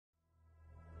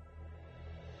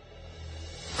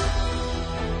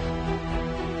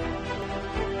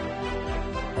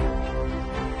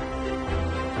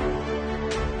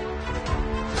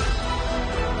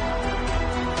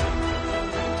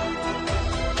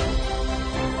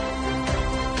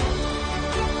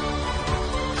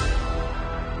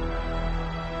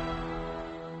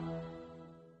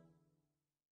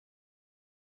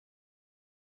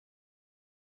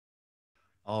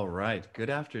All right. Good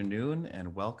afternoon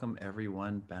and welcome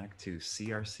everyone back to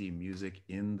CRC Music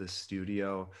in the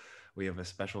studio. We have a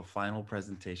special final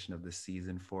presentation of the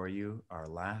season for you, our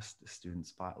last student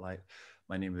spotlight.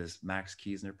 My name is Max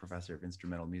Kiesner, professor of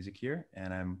instrumental music here,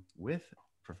 and I'm with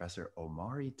Professor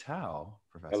Omari Tao,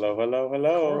 professor Hello, of hello,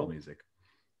 choral hello. music.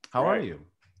 How are Right. you?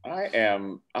 I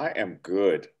am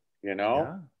good, you know?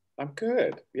 Yeah, I'm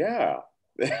good. Yeah.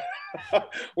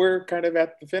 We're kind of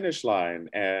at the finish line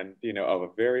and, of a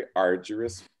very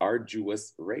arduous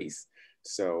race.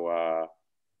 So,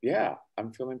 yeah,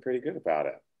 I'm feeling pretty good about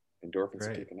it. Endorphins are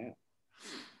great. kicking in.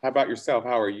 How about yourself?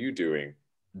 How are you doing?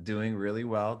 Doing really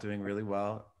well, doing really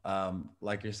well.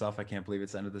 Like yourself, I can't believe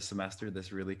it's the end of the semester.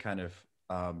 This really kind of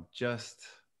just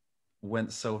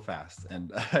went so fast.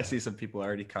 And I see some people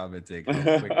already commenting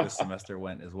how quick this semester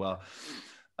went as well.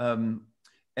 Um,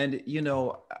 and,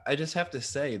 I just have to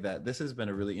say that this has been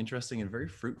a really interesting and very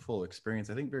fruitful experience.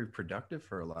 I think very productive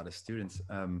for a lot of students.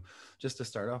 Just to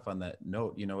start off on that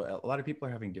note, a lot of people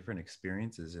are having different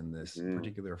experiences in this Mhm.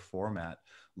 particular format,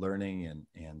 learning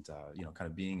and kind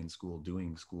of being in school,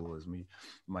 doing school, as we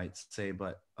might say.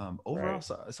 But overall,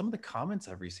 Right. some of the comments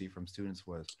I've received from students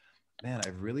was, man,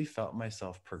 I've really felt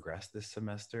myself progress this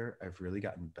semester. I've really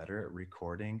gotten better at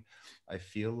recording. I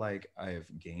feel like I've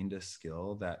gained a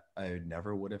skill that I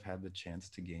never would have had the chance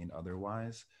to gain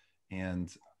otherwise.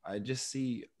 And I just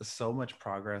see so much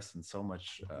progress and so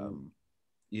much, Mhm.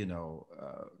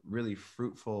 really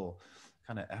fruitful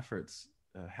kind of efforts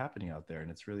happening out there. And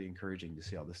it's really encouraging to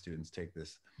see all the students take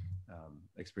this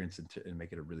experience and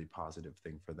make it a really positive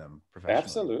thing for them professionally.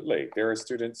 Absolutely. There are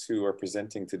students who are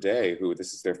presenting today who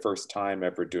this is their first time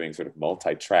ever doing sort of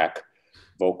multi-track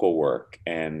vocal work,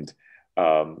 and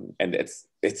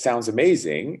it sounds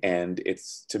amazing. And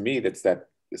it's, to me, that's that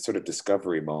sort of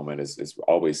discovery moment is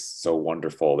always so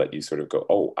wonderful, that you sort of go,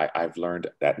 oh, I've learned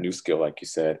that new skill, like you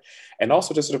said, and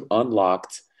also just sort of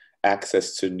unlocked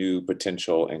access to new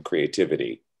potential and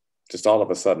creativity. Just all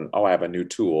of a sudden, oh, I have a new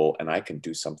tool and I can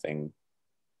do something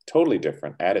totally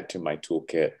different, add it to my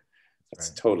toolkit. That's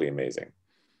Right. totally amazing.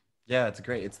 Yeah, it's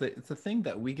great. It's the thing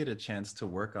that we get a chance to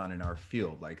work on in our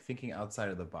field, like thinking outside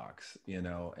of the box,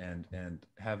 and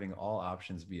having all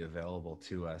options be available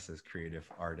to us as creative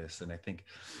artists. And I think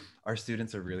our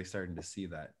students are really starting to see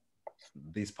that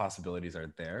these possibilities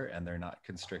are there and they're not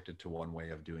constricted to one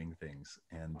way of doing things.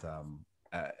 And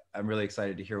I'm really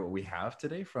excited to hear what we have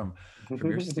today from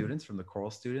your students, from the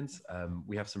choral students.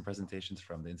 We have some presentations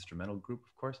from the instrumental group,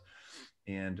 of course,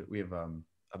 and we have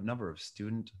a number of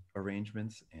student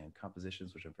arrangements and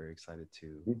compositions, which I'm very excited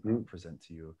to Mhm. present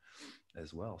to you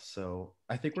as well. So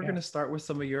I think we're going Yeah. to start with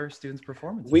some of your students'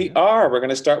 performances. We Yeah. are. We're going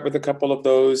to start with a couple of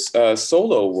those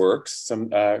solo works. Some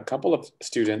couple of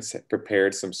students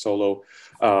prepared some solo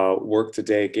work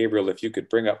today. Gabriel, if you could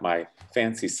bring up my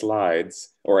fancy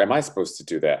slides, or am I supposed to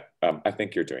do that? I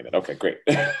think you're doing it. Okay, great.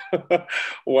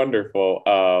 Wonderful.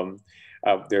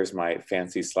 There's my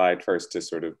fancy slide first to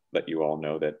sort of let you all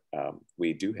know that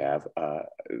we do have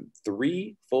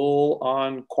three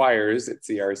full-on choirs at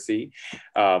CRC.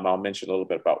 I'll mention a little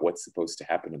bit about what's supposed to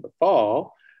happen in the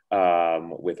fall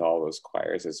with all those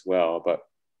choirs as well. But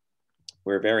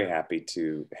we're very happy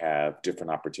to have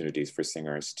different opportunities for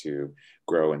singers to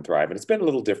grow and thrive. And it's been a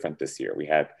little different this year. We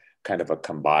had kind of a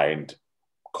combined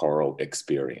choral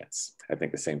experience. I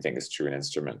think the same thing is true in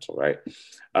instrumental, right?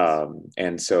 Yes.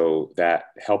 And so that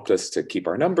helped us to keep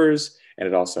our numbers, and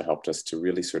it also helped us to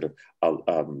really sort of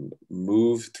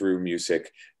move through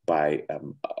music by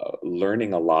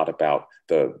learning a lot about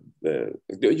the.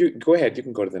 You go ahead. You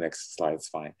can go to the next slide. It's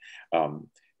fine.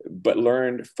 But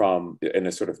learned from in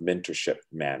a sort of mentorship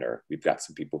manner. We've got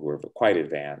some people who are quite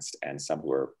advanced and some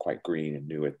who are quite green and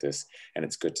new at this, and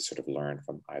it's good to sort of learn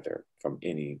from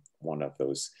any one of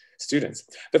those students.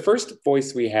 The first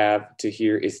voice we have to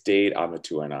hear is Dade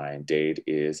Amatuanai, and Dade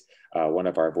is one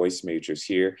of our voice majors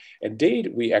here. And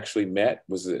Dade, we actually met,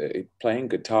 was playing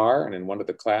guitar and in one of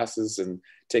the classes and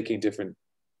taking different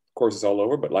courses all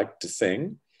over, but liked to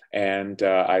sing. And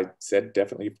I said,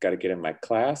 definitely, you've got to get in my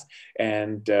class.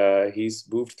 And he's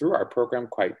moved through our program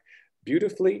quite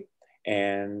beautifully,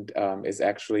 and is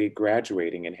actually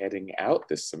graduating and heading out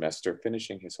this semester,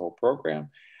 finishing his whole program.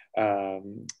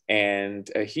 And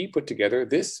he put together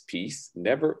this piece,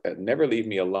 Never Leave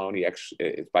Me Alone. He actually,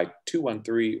 it's by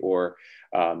 213 or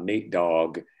Nate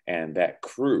Dogg and that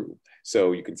crew.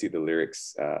 So you can see the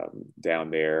lyrics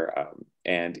down there.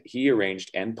 And he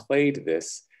arranged and played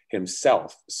this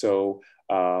himself. So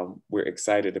we're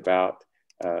excited about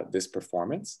this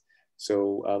performance.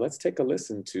 So let's take a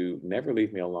listen to Never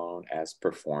Leave Me Alone as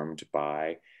performed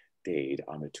by Dade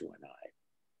Amatuanai.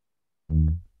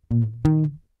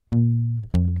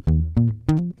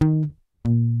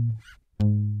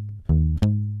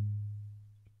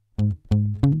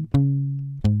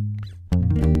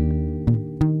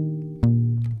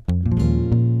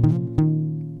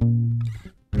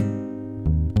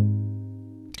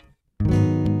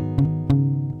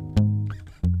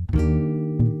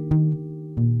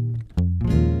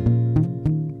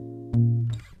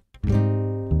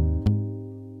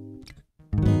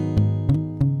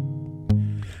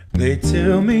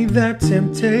 tell me that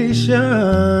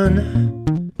temptation,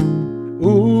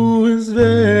 ooh, is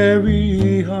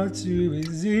very hard to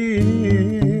resist.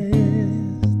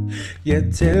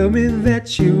 You tell me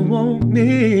that you want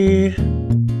me.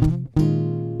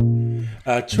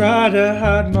 I try to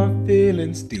hide my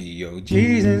feelings.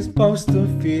 DOGs ain't supposed to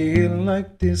feel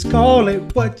like this. Call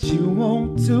it what you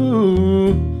want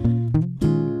to.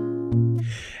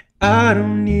 I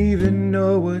don't even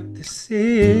know what this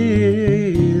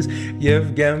is.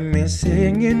 You've got me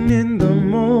singing in the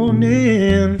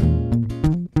morning.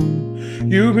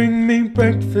 You bring me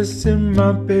breakfast in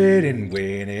my bed, and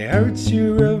when it hurts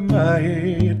you rub my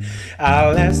head.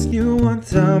 I'll ask you one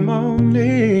time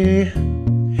only,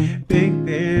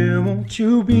 baby, won't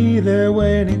you be there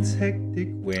when it's hectic,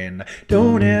 when I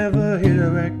don't ever hit a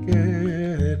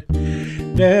record?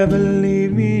 Never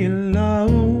leave me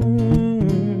alone.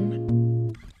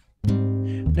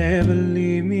 Never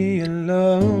leave me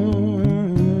alone.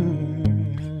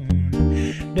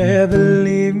 Never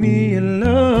leave me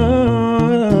alone.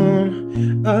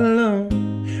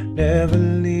 Alone. Never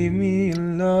leave me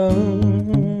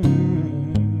alone.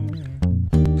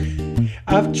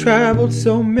 I've traveled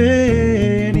so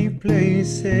many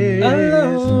places.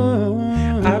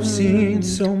 Alone. I've seen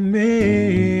so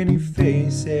many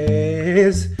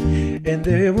faces. And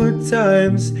there were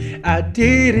times I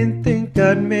didn't think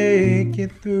I'd make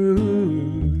it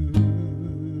through.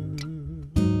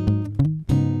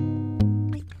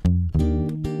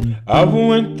 I've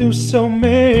went through so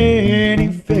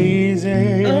many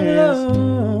phases.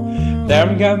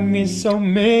 That got me so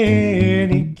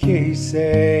many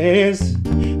cases.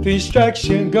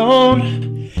 Distraction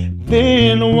gone,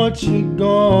 then what you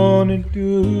gonna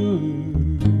do?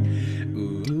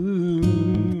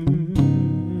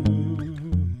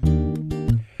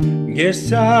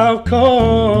 Guess I'll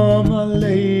call my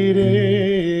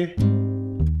lady,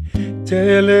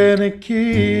 tell her to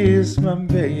kiss my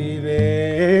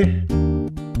baby.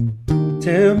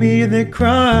 Tell me that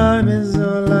crime is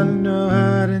all I know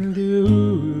how to do.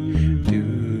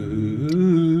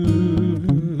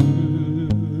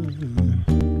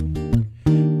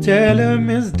 Tell her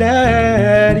Miss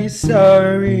Daddy's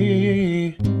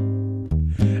sorry.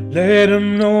 Let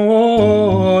him know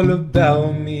all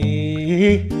about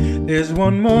me. There's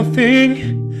one more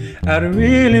thing I'd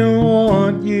really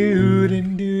want you to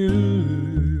do.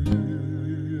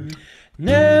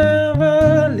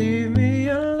 Never leave me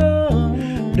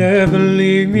alone. Never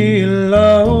leave me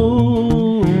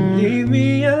alone. Leave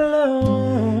me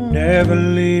alone. Never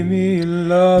leave me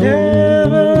alone.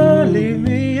 Never leave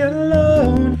me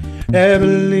alone. Never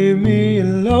leave me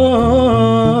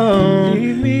alone.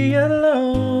 Leave me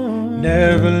alone.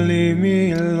 Never leave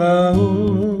me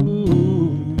alone.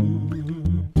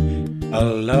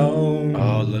 Alone,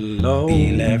 all alone,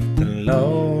 be left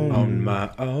alone on my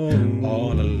own,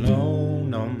 all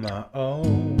alone on my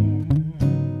own.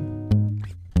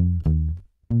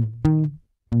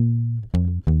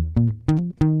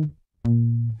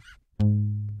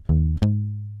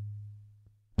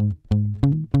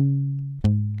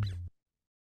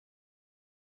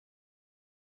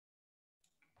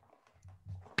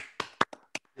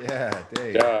 Yeah,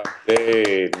 Dave. Yeah,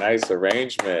 Dave, nice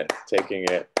arrangement, taking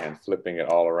it and flipping it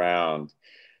all around.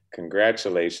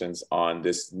 Congratulations on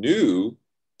this new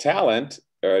talent,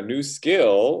 new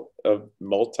skill of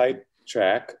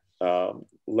multi-track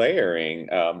layering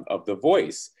of the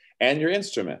voice and your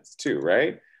instruments too,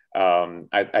 right?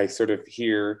 I sort of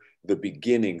hear the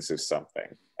beginnings of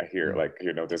something. I hear like,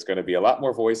 you know, there's going to be a lot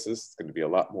more voices, it's going to be a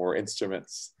lot more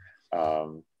instruments.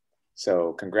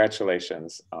 So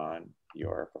congratulations on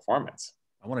your performance.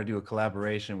 I want to do a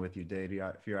collaboration with you, Dave.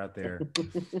 If you're out there,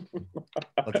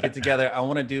 let's get together. I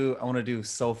want to do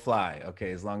So Fly.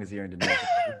 Okay, as long as you're into music,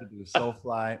 we could do So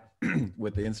Fly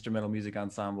with the instrumental music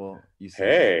ensemble.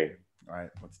 Hey, all right,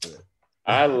 let's do it.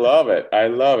 I love it. I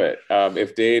love it.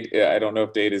 If Dade, I don't know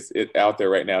if Dade is out there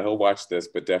right now. He'll watch this,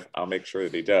 but I'll make sure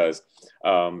that he does.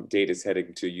 Dade is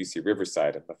heading to UC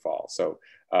Riverside in the fall, so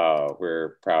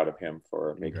we're proud of him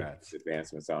for making these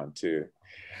advancements on too.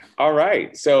 All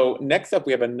right. So next up,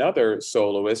 we have another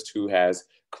soloist who has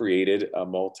created a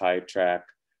multi-track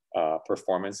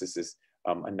performance. This is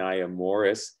Anaya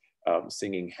Morris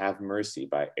singing "Have Mercy"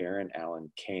 by Aaron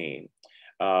Allen Kane.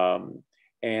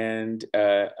 And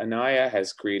Anaya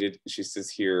has created, she says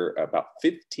here, about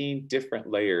 15 different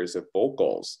layers of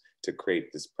vocals to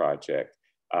create this project.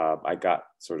 I got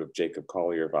sort of Jacob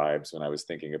Collier vibes when I was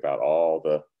thinking about all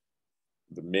the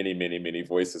the many, many, many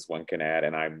voices one can add.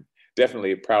 And I'm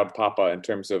definitely a proud papa in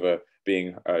terms of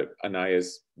being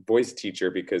Anaya's voice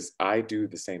teacher, because I do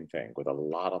the same thing with a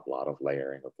lot of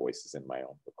layering of voices in my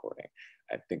own recording.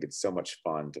 I think it's so much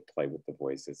fun to play with the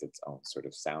voice as its own sort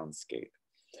of soundscape.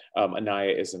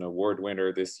 Anaya is an award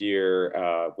winner this year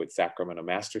with Sacramento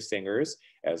Master Singers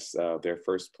as their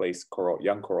first place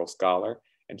young choral scholar.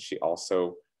 And she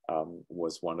also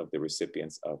was one of the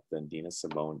recipients of the Nina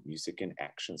Simone Music in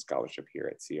Action Scholarship here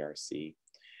at CRC.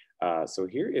 So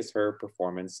here is her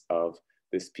performance of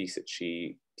this piece that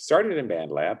she started in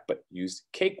Band Lab, but used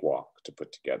Cakewalk to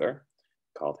put together,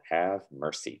 called Have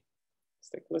Mercy. Let's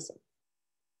take a listen.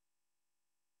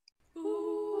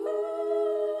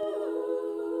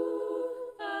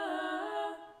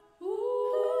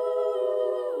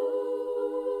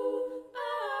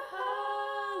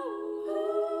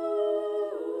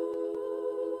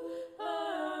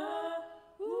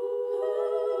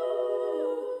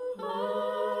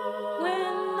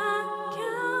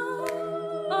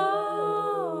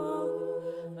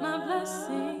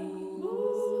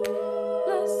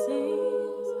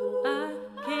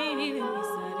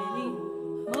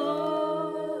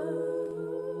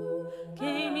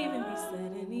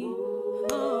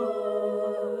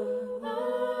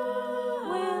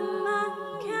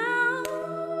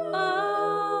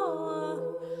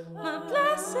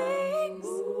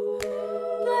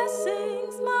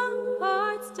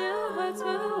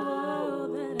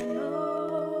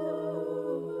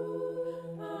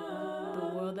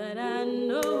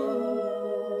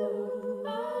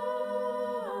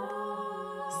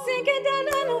 Sinking down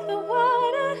under the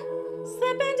water,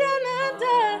 slipping down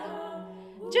under,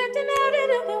 drifting out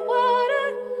into the water,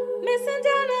 missing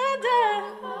down under.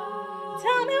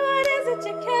 Tell me what is it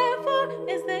you care for?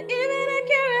 Is there even a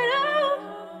cure at all?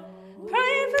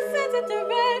 Praying for sense of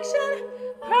direction,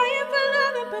 praying for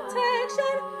love and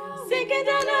protection. Sinking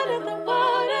down under the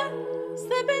water,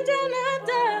 slipping down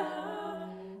under,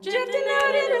 drifting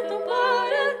out into the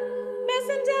water,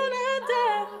 missing down under.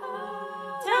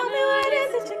 Tell me what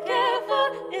is it you care for?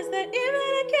 Is there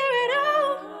even a cure at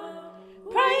all?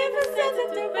 Praying for sense of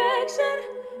direction,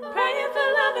 praying for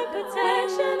love and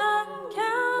protection. I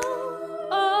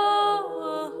count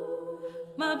all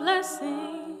my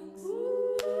blessings,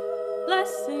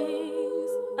 blessings.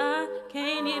 I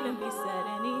can't even be sad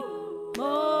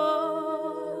anymore.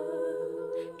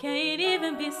 Can't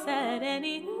even be sad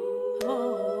anymore.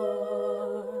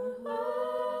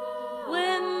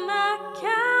 When I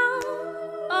count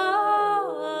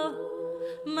all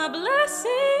my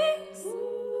blessings,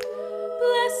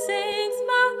 blessings,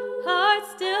 my heart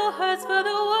still hurts for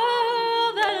the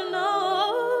world that I know,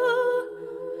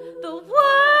 the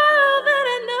world that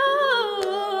I know,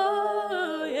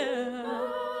 yeah.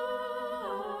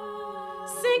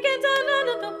 Sinking down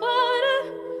under the water,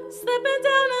 slipping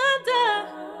down under,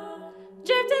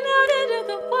 drifting out into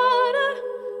the water,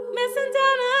 missing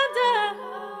down under.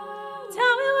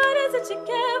 Tell me what is it you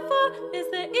care for? Is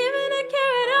there even a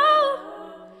care at all?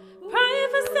 Praying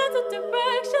for sense of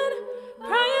direction,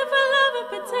 praying for love and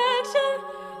protection.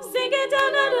 Sinking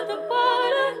down under the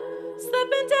water,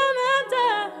 slipping down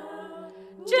under,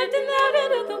 drifting out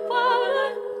into the water,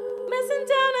 missing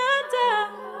down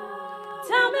under.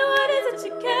 Tell me what is it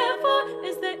you care for?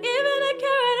 Is there even a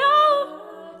care at all?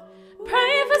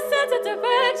 Praying for sense of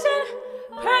direction,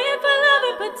 praying for love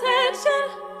and protection.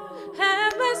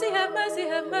 Have mercy, have mercy,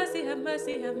 have mercy, have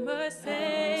mercy, have mercy.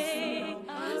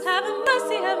 Have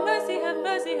mercy, have mercy, have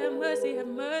mercy, have mercy, have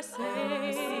mercy.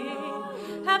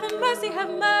 Have mercy, have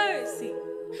mercy.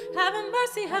 Have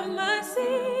mercy, have mercy.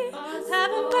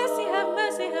 Have mercy, have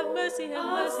mercy, have mercy, have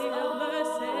mercy, have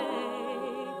mercy.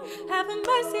 Have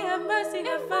mercy, have mercy,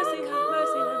 have mercy, have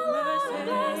mercy, have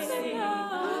mercy.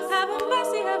 Have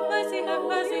mercy, have mercy, have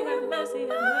mercy, have mercy,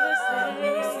 have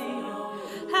mercy.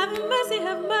 Have mercy,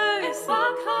 have mercy.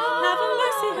 Have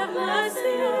mercy, have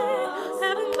mercy.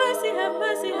 Have mercy, have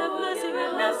mercy, have mercy,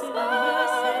 have mercy, have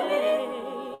mercy.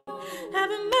 Have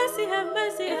mercy, have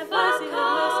mercy, have mercy, have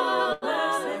mercy,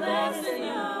 have mercy.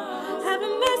 Have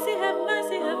mercy, have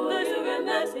mercy, have mercy, have mercy,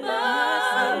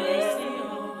 have mercy.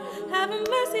 Have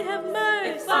mercy, have mercy.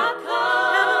 Have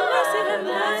mercy, have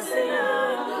mercy.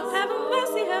 Have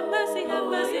mercy, have mercy, have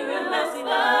mercy, have mercy, have mercy.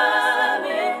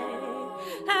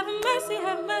 Have mercy,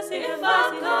 have mercy, have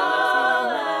mercy, have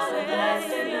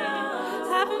mercy.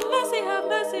 Have mercy, have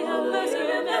mercy, have mercy, have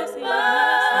mercy, have mercy.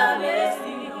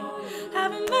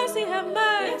 Have mercy, have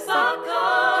mercy. Have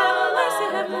mercy,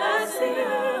 have mercy.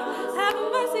 Have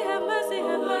mercy, have mercy,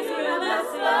 have mercy, have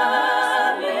mercy.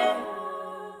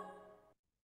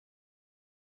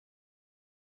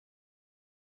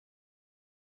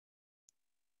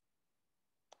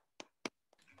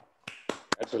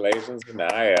 Congratulations,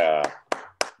 Anaya.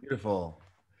 Beautiful.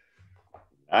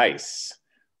 Nice.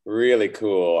 Really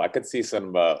cool. I could see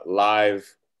some live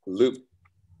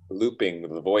looping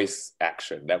the voice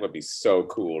action. That would be so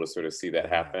cool to sort of see that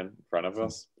happen in front of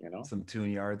us, you know? Some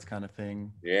tune yards kind of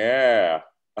thing. Yeah.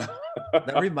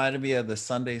 That reminded me of the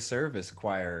Sunday service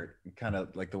choir, kind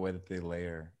of like the way that they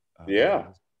layer. Yeah.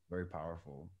 Very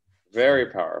powerful. Very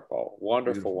powerful.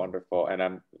 Wonderful, Beautiful. wonderful. And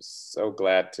I'm so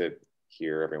glad to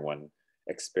hear everyone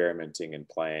experimenting and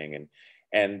playing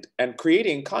and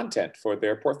creating content for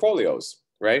their portfolios,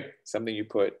 right? Something you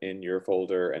put in your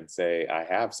folder and say, I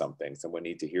have something. Someone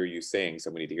need to hear you sing.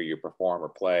 Someone need to hear you perform or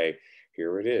play.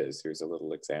 Here it is. Here's a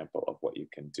little example of what you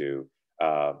can do.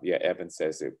 Yeah, Evan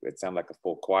says it sounded like a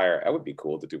full choir. That would be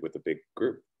cool to do with a big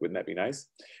group. Wouldn't that be nice?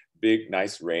 Big,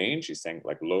 nice range. He sang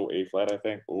like low A flat, I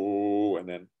think. Oh, and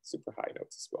then super high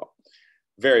notes as well.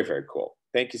 Very, very cool.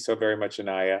 Thank you so very much,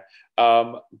 Anaya.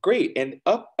 Great. And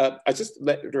I just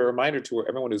let a reminder to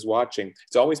everyone who's watching,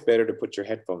 it's always better to put your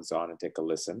headphones on and take a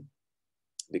listen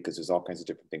because there's all kinds of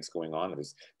different things going on. And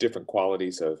there's different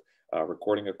qualities of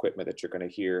recording equipment that you're going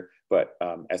to hear. But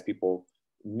as people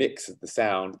mix the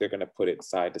sound, they're going to put it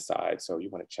side to side. So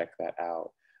you want to check that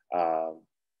out.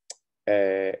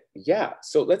 Yeah,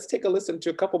 so let's take a listen to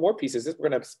a couple more pieces. We're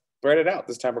going to spread it out.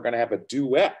 This time we're going to have a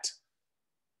duet.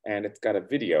 And it's got a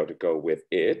video to go with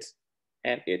it.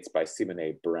 And it's by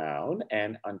Simone Brown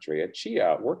and Andrea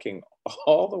Chia, working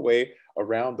all the way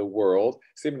around the world.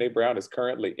 Simone Brown is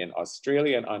currently in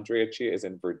Australia and Andrea Chia is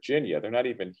in Virginia. They're not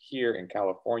even here in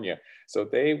California. So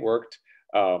they worked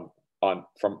from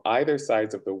either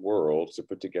sides of the world to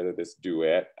put together this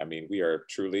duet. I mean, we are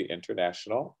truly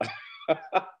international.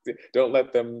 Don't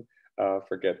let them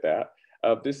forget that.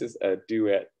 This is a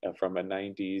duet from a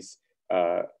 90s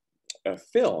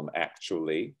film,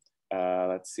 actually.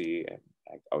 Let's see.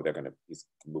 Oh, he's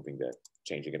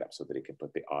changing it up so that he can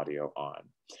put the audio on.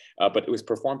 But it was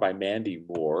performed by Mandy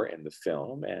Moore in the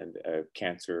film, and a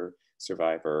cancer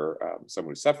survivor,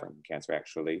 someone who's suffering from cancer,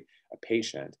 actually, a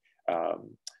patient,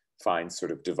 finds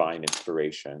sort of divine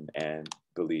inspiration and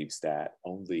believes that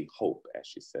only hope, as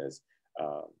she says,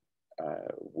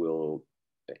 will,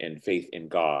 and faith in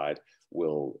God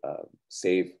will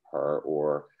save her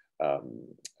or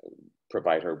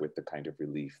provide her with the kind of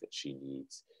relief that she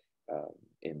needs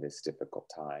in this difficult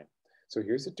time. So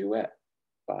here's a duet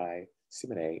by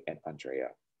Simone and Andrea.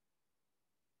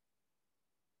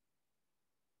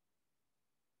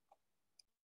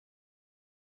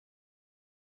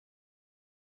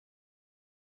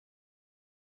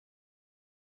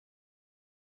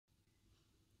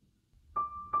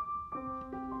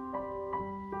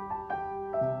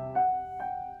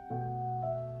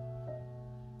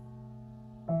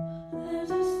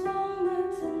 There's a song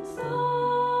that's inside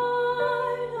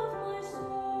of my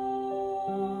soul.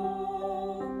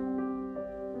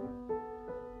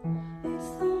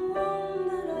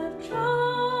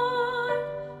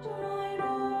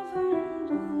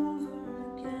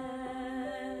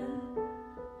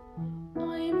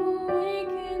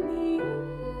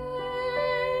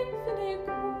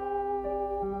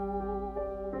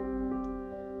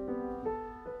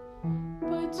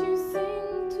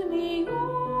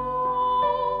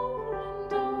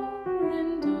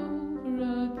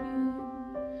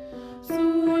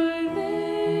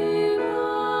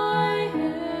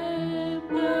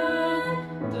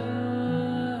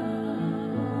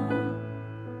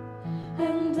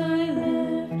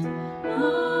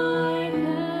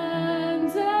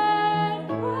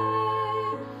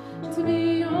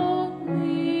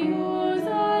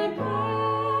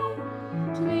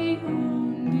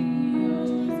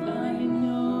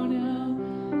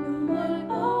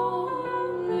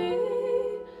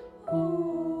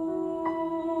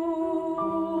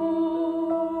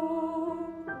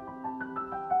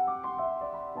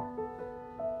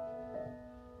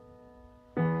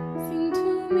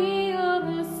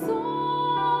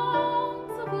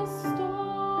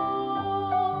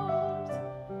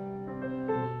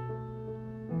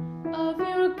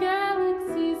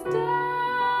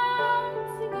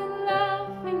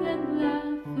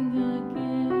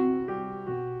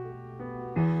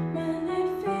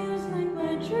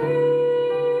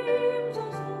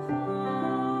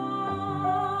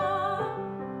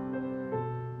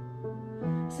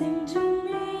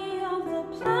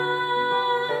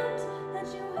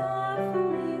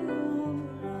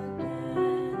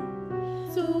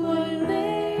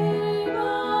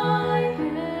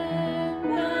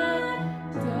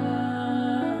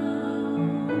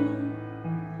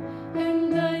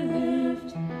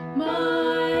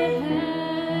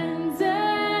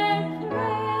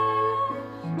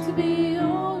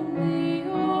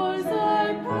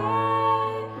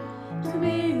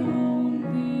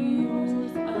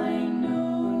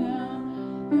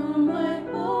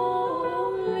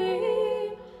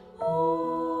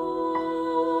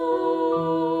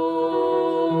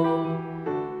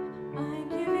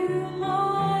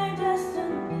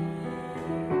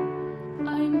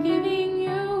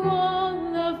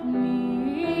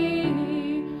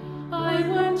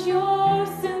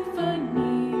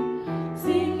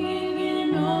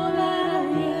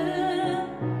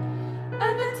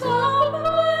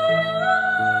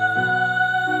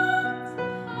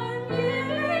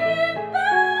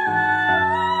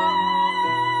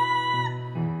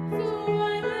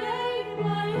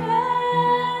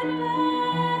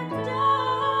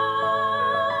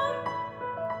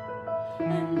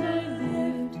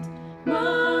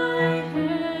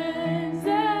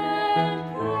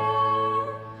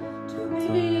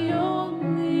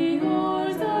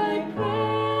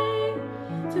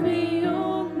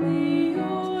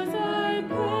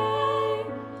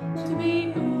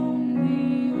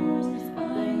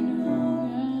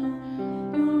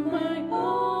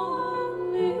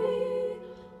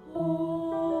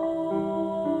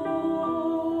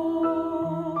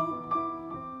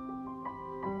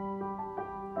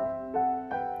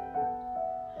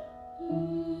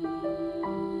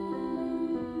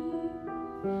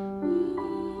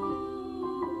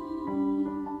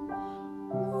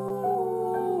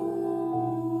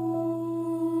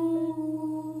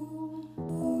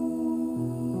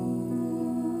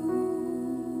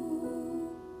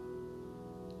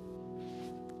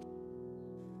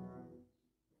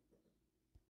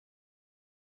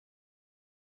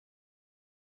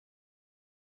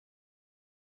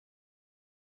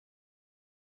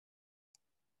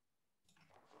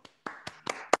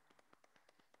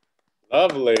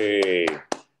 Lovely.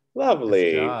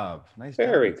 Lovely. Nice job. Nice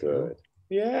Very job, good.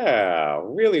 Yeah,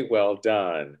 really well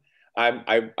done.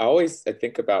 I always I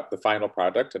think about the final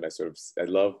product, and I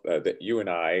love that you and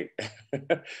I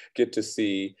get to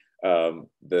see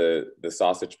the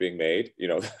sausage being made. You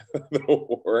know,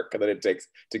 the work that it takes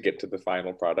to get to the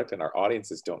final product, and our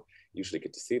audiences don't usually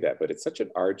get to see that. But it's such an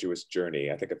arduous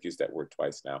journey. I think I've used that word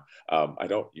twice now. I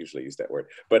don't usually use that word,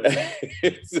 but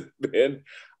it's been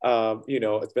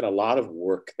it's been a lot of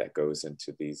work that goes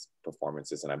into these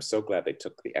performances. And I'm so glad they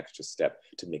took the extra step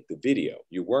to make the video.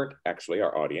 You weren't actually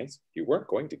our audience. You weren't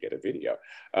going to get a video.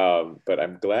 But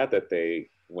I'm glad that they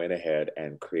went ahead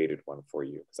and created one for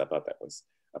you, because I thought that was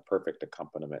a perfect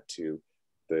accompaniment to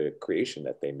the creation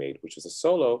that they made, which was a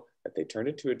solo that they turned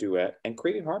into a duet and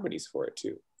created harmonies for it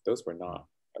too. Those were not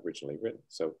originally written.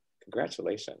 So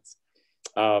congratulations.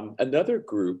 Another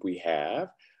group we have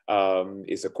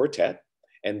is a quartet.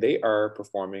 And they are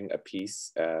performing a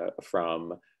piece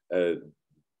from, I've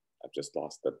just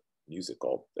lost the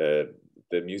musical.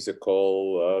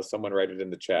 Someone write it in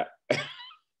the chat.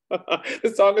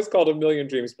 The song is called A Million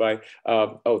Dreams by,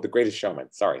 The Greatest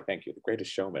Showman. Sorry, thank you. The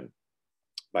Greatest Showman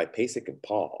by Pasek and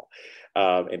Paul.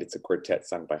 And it's a quartet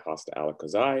sung by Hosta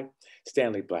Alakozai,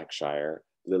 Stanley Blackshire,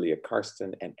 Lilia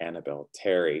Karsten, and Annabelle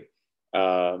Terry.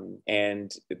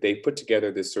 And they put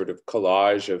together this sort of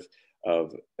collage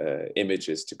of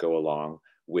images to go along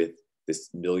with this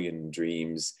Million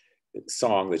Dreams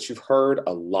song that you've heard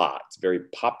a lot. It's a very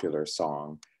popular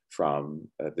song from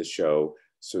the show,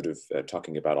 sort of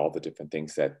talking about all the different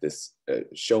things that this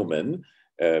showman,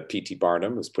 P.T.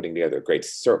 Barnum, was putting together a great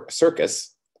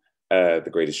circus, the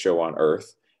greatest show on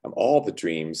earth, all the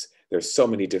dreams. There's so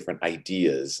many different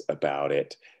ideas about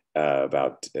it,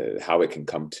 about how it can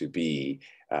come to be,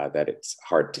 that it's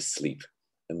hard to sleep.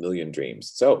 A Million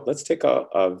Dreams. So let's take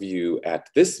a view at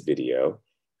this video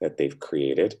that they've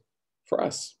created for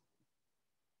us.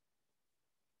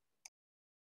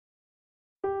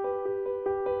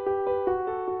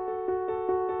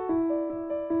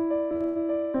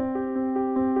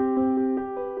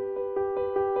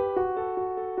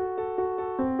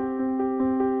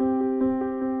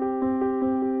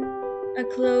 I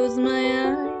close my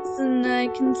eyes and I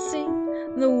can see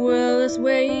the world is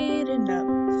waiting up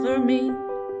for me,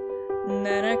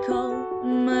 that I call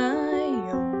my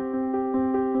own.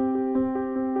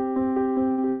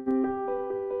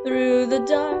 Through the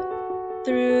dark,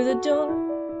 through the door,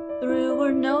 through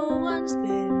where no one's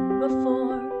been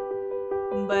before,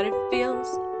 but it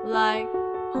feels like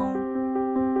home.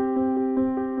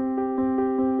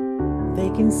 They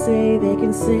can say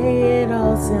it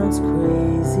all sounds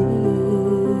crazy.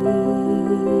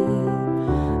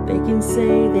 They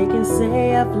can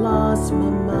say I've lost my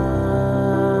mind.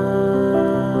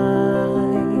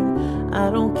 I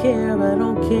don't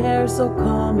care, so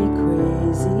call me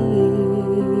crazy.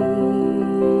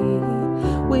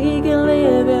 We can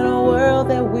live in a world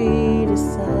that we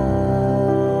decide.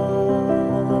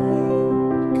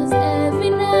 Cause every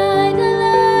night I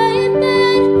lie in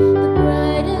bed, the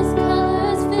brightest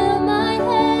colors fill my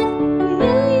head. A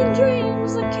million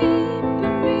dreams are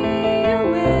keeping me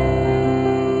awake.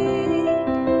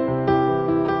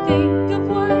 Think of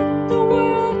what the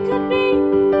world could be,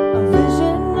 A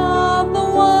vision of the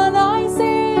one I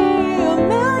see. A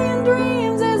million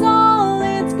dreams is all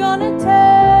it's gonna take.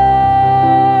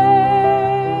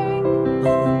 A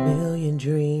million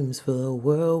dreams for the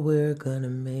world we're gonna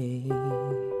make.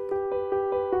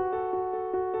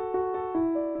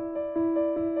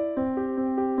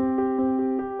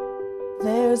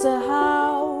 There's a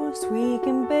house we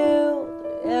can build.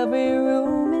 Every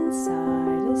room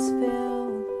inside is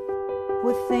filled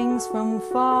with things from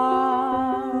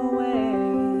far away.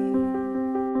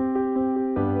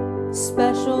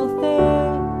 Special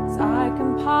things I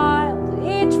compiled,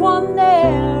 each one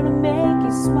there to make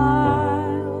you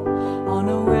smile on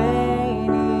a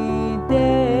rainy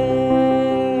day.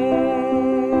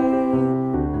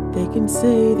 They can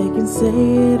say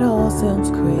it all sounds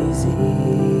crazy.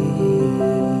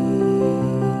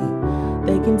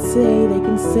 They can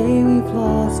say we've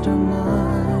lost our mind.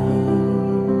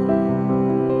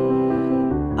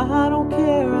 I don't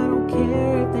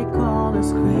care if they call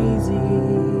us crazy.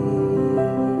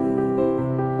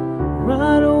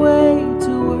 Run away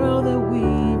to a world that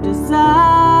we've designed.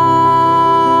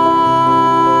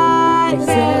 'Cause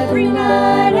every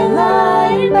night I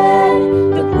lie in bed,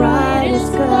 the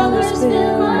brightest colors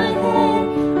fill my head.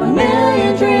 A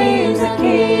million dreams are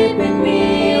keeping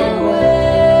me awake.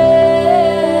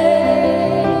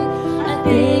 I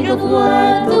think of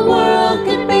what the world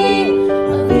could be,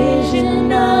 a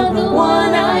vision of the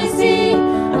one I see.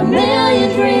 A million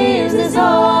dreams is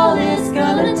all it's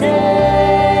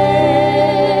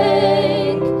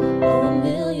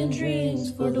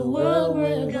for the world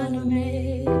we're gonna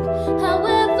make.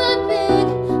 However big,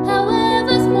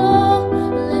 however small,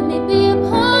 let me be a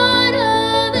part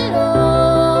of it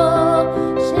all.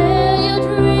 Share your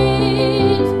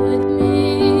dreams with me.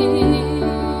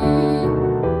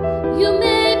 You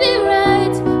may be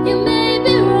right, you may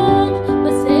be wrong,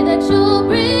 but say that you'll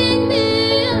bring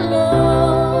me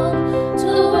along to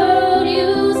the world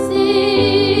you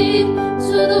see,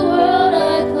 to the world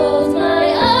I close my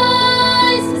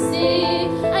eyes to see.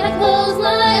 I close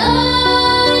my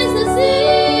eyes to see.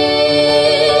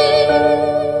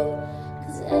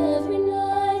 'Cause every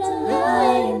night I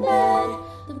lie in bed,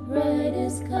 the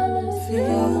brightest colors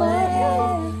fill my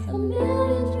head. A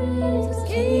million dreams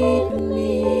keeping me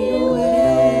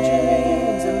awake.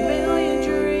 A million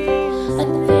dreams. I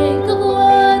think of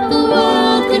what the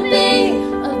world could be,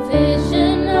 a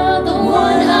vision of the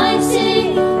one I see.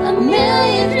 A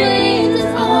million dreams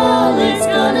is all it's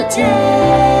gonna take.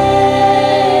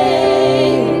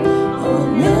 Oh, a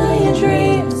million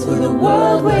dreams for the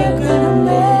world we're gonna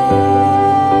make.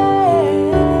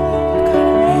 The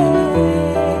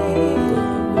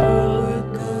world we're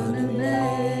gonna make.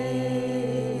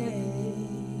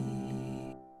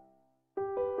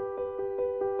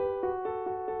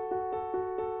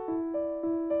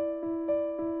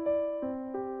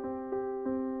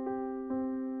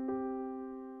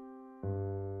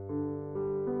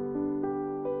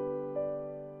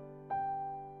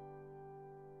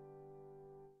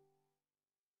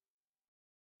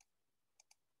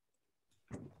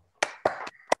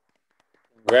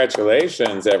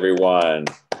 Congratulations, everyone.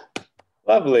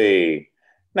 Lovely.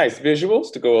 Nice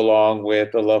visuals to go along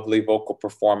with a lovely vocal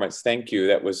performance. Thank you.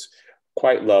 That was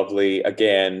quite lovely.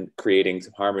 Again, creating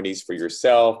some harmonies for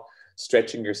yourself,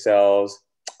 stretching yourselves.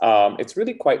 It's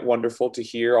really quite wonderful to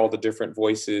hear all the different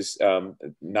voices.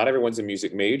 Not everyone's a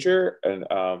music major, and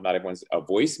not everyone's a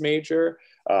voice major.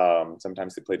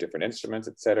 Sometimes they play different instruments,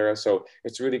 etc. So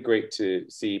it's really great to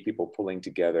see people pulling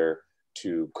together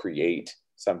to create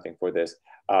something for this.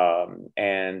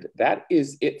 And that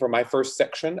is it for my first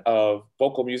section of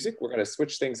vocal music. We're going to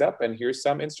switch things up, and here's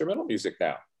some instrumental music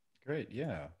now. Great,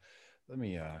 yeah. Let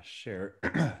me share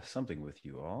something with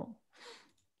you all.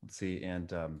 Let's see,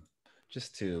 and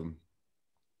just to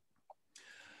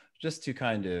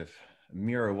kind of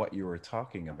mirror what you were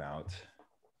talking about,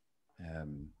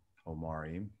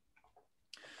 Omari,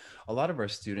 a lot of our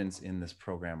students in this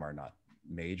program are not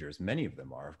majors. Many of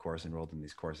them are, of course, enrolled in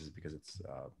these courses because it's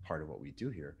part of what we do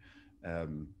here.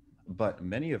 But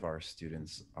many of our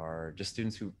students are just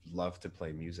students who love to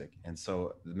play music. And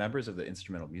so the members of the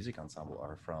instrumental music ensemble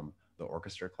are from the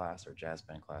orchestra class or jazz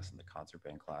band class and the concert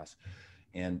band class.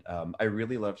 And I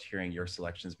really loved hearing your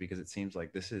selections because it seems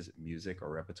like this is music or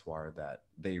repertoire that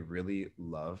they really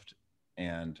loved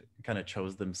and kind of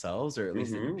chose themselves, or at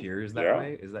least it appears that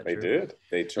way. Is that they true? did.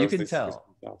 They chose. You can tell,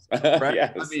 themselves. right?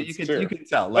 Yes, I mean, it's true. you can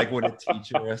tell, like when a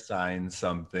teacher assigns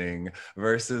something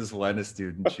versus when a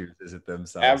student chooses it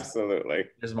themselves. Absolutely.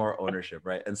 There's more ownership,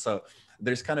 right? And so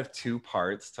there's kind of two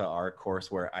parts to our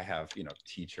course where I have,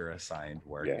 teacher assigned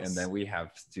work, Yes. and then we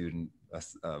have student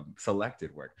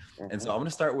selected work. And so I'm going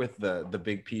to start with the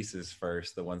big pieces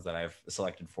first, the ones that I've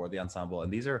selected for the ensemble.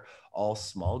 And these are all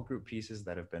small group pieces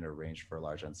that have been arranged for a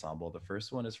large ensemble. The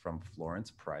first one is from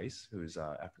Florence Price, who's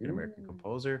an African-American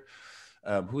composer,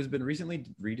 who's been recently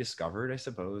rediscovered, I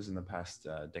suppose, in the past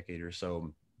decade or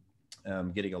so.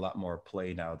 Getting a lot more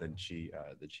play now than she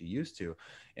used to.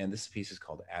 And this piece is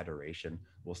called Adoration.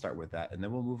 We'll start with that. And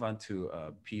then we'll move on to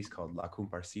a piece called La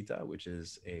Comparsita, which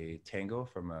is a tango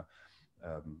from a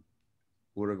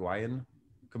Uruguayan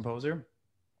composer.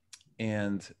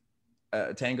 And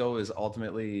tango is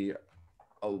ultimately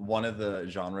one of the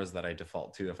genres that I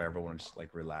default to if I ever want to just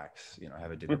like relax,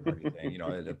 have a dinner party thing,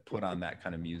 to put on that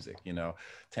kind of music.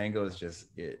 Tango is just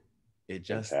it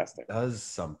just Fantastic. does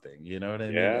something, you know what I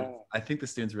mean? Yeah. I think the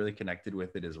students really connected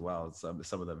with it as well. Some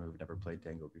of them who've never played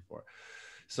tango before.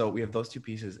 So we have those two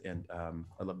pieces, and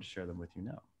I'd love to share them with you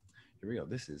now. Here we go.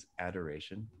 This is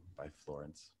Adoration by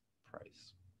Florence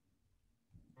Price.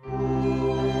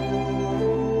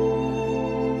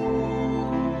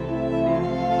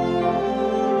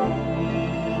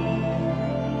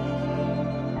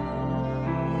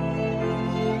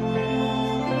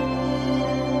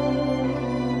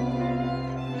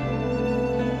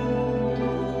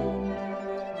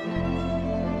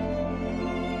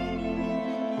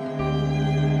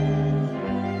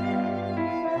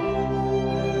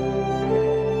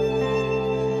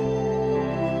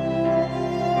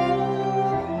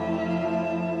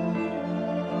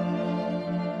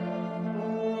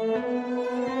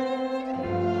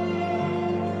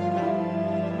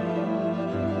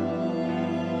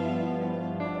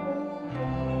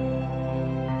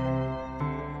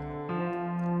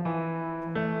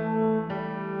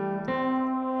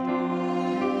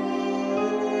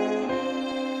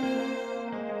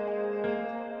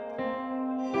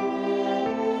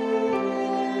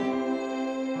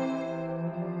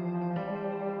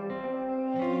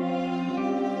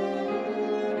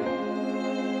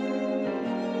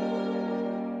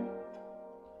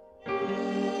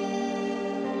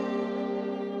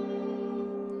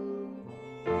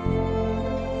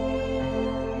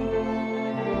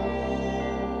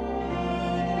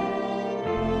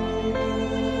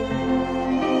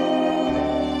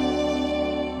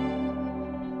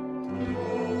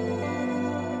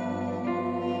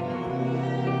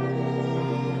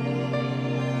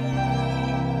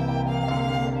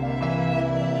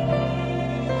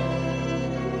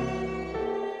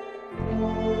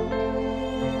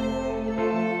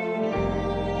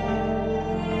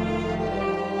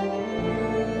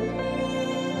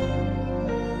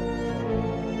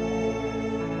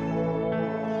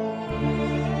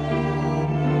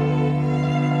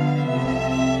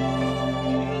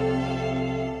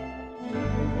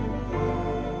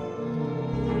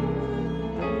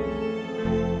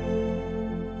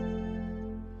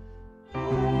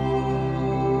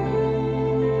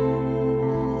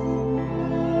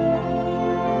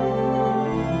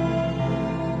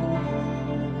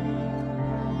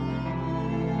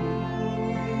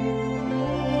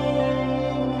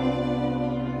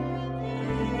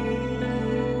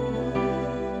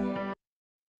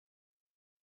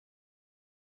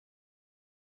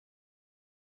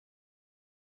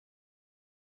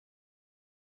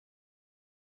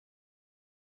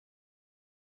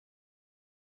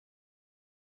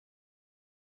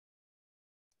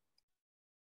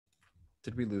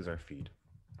 Did we lose our feed?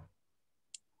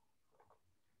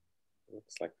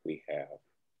 Looks like we have.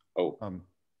 Oh,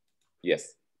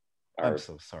 yes. I'm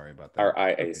so sorry about that. Our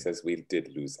IA says we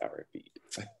did lose our feed.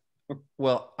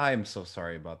 Well, I'm so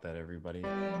sorry about that, everybody.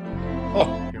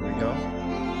 Oh, here we go.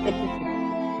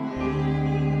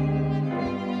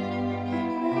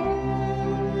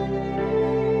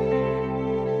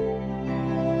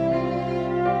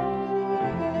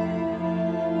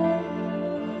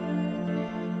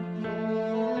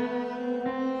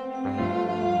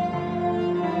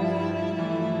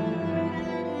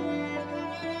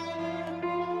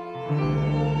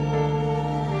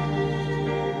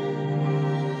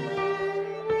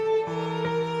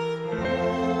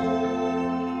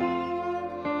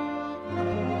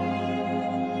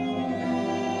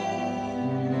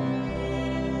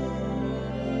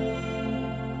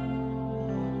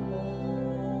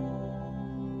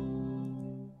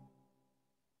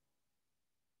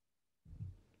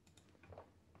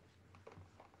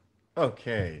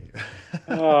 Okay.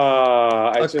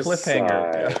 I A just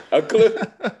cliffhanger. sighed. Yeah. A cliff.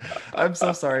 I'm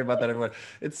so sorry about that, everyone.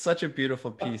 It's such a beautiful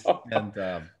piece, and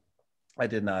I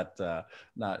did not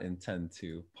intend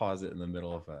to pause it in the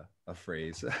middle of a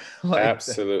phrase like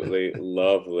Absolutely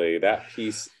lovely. That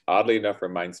piece, oddly enough,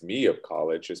 reminds me of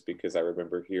college, just because I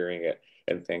remember hearing it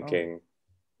and thinking,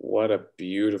 what a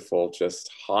beautiful, just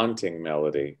haunting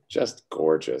melody. Just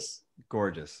gorgeous.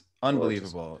 Gorgeous,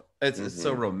 unbelievable. It's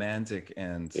so Mm-hmm. romantic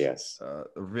and Yes.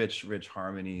 rich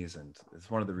harmonies, and it's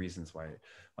one of the reasons why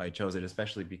I chose it,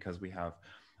 especially because we have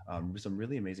some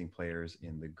really amazing players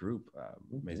in the group,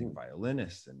 amazing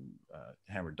violinists and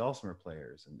hammered dulcimer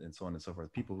players, and so on and so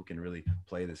forth. People who can really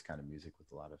play this kind of music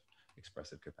with a lot of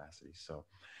expressive capacity. So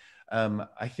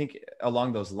I think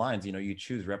along those lines, you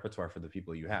choose repertoire for the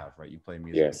people you have, right? You play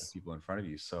music with the Yes. people in front of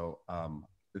you. So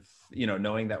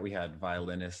knowing that we had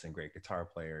violinists and great guitar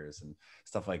players and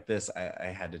stuff like this, I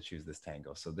had to choose this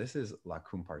tango. So this is La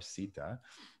Comparsita,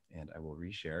 and I will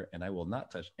reshare, and I will not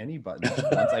touch any buttons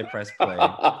once I press play.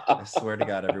 I swear to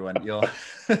God, everyone, you'll.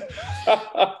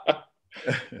 I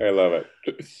love it.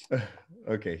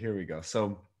 Okay, here we go.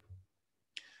 So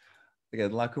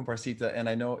again, La Comparsita, and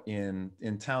I know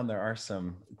in town there are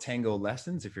some tango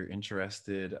lessons if you're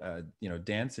interested.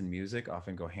 Dance and music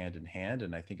often go hand in hand,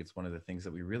 and I think it's one of the things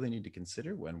that we really need to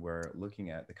consider when we're looking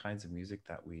at the kinds of music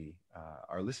that we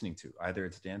are listening to. Either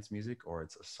it's dance music or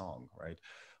it's a song, right?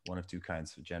 One of two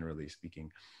kinds, generally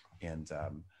speaking, and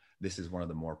this is one of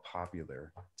the more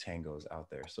popular tangos out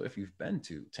there. So if you've been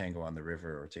to Tango on the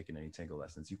River or taken any tango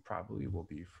lessons, you probably will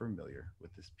be familiar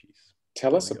with this piece.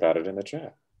 Tell us about it in the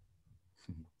chat.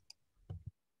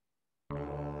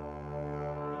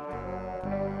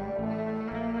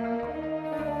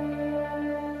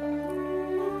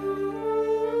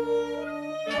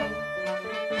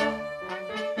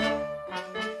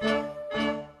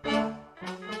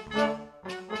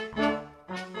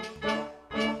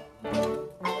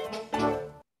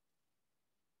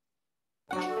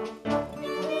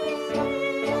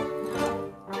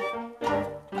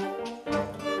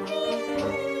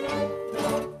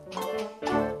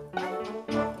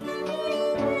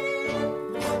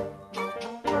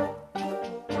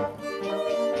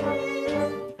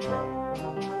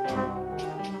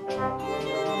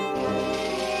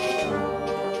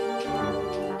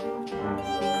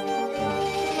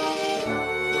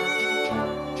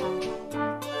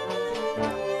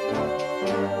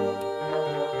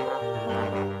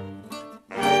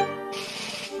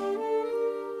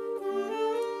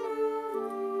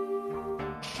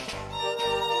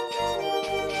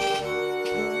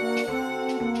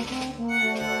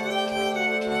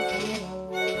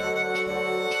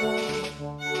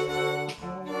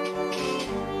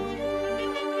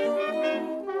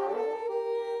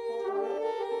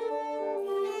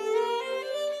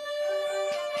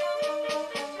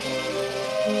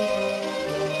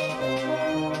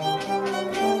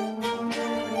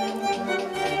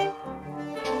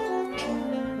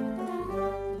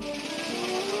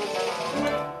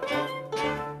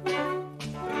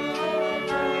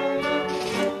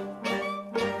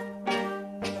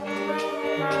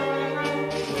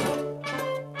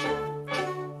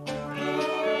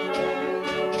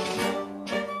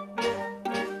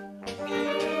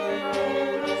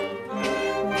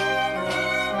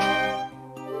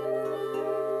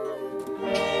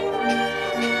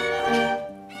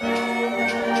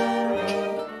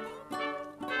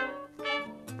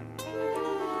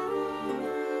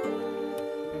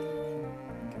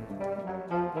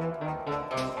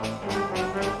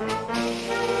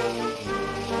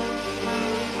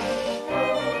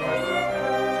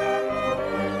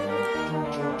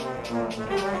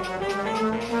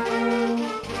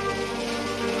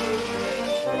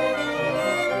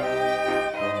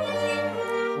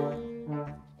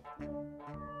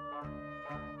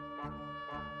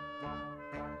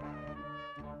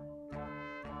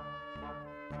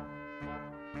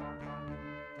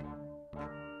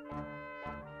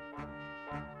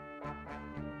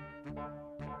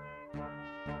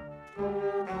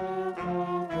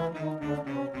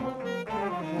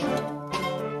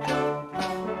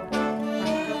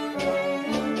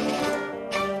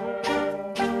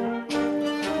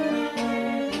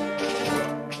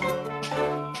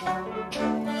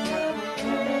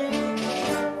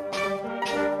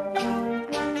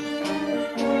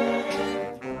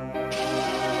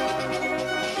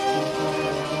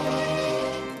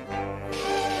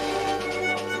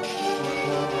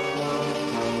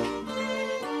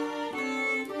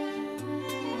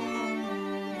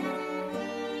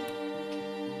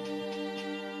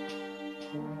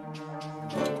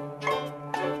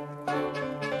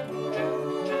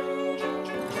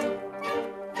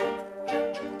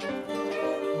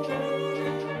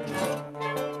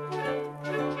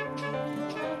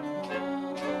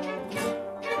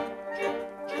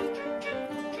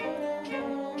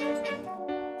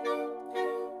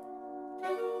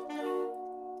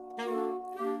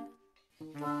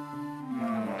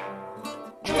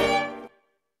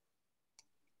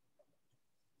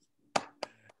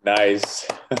 Nice.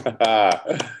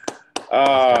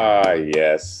 Ah,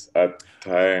 yes, a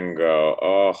tango.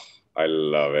 Oh, I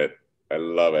love it. I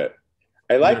love it.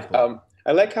 Beautiful.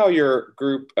 I like how your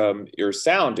group, your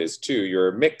sound is too.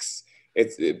 Your mix.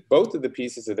 Both of the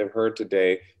pieces that I've heard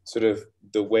today. Sort of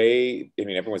the way. I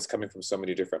mean, everyone's coming from so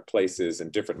many different places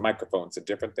and different microphones and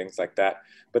different things like that.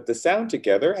 But the sound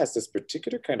together has this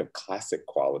particular kind of classic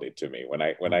quality to me. When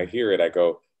I hear it, I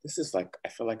go, "This is like I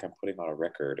feel like I'm putting on a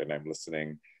record and I'm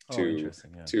listening Oh, to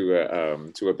interesting. Yeah.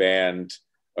 to a band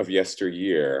of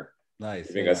yesteryear, Nice.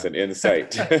 giving Yeah, us an yeah.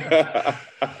 insight." A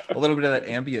little bit of that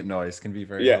ambient noise can be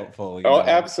very Yeah. helpful. You Oh, know,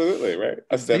 absolutely. Right.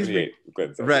 A these 78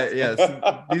 Glenn says, right, yes,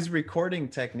 yes. these recording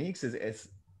techniques is it's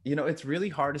you know it's really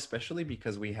hard, especially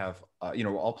because we have you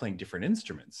know we're all playing different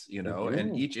instruments, you know,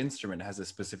 and Mhm. each instrument has a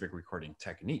specific recording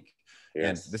technique.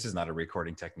 And Yes. this is not a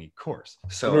recording technique course,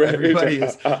 so everybody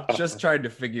is Right. just trying to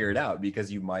figure it out,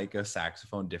 because you mic a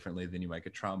saxophone differently than you mic a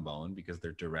trombone, because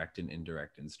they're direct and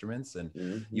indirect instruments, and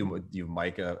Mhm. you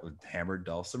mic a hammered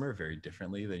dulcimer very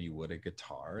differently than you would a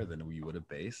guitar, than you would a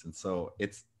bass. And so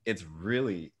it's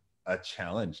really a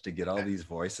challenge to get all these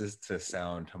voices to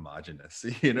sound homogenous.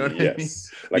 You know what I mean?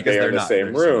 Yes, like Because they are in they're the not. same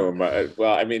They're just not. room.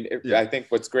 Well, I mean, Yeah. I think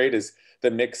what's great is the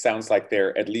mix sounds like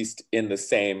they're at least in the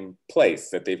same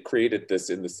place, that they've created this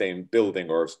in the same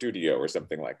building or studio or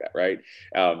something like that, right?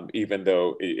 Even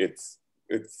though it's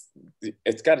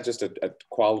got just a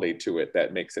quality to it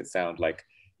that makes it sound like,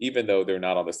 even though they're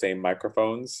not on the same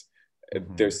microphones,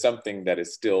 Mhm. there's something that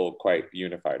is still quite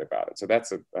unified about it. So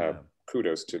that's a Yeah.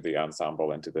 kudos to the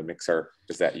ensemble and to the mixer.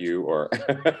 Is that you, or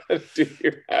do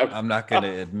you have? I'm not going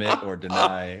to admit or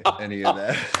deny any of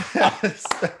that.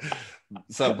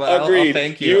 So, but I'll Agreed.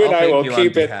 thank you. You and I'll I thank will you on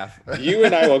keep it. behalf. You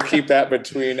and I will keep that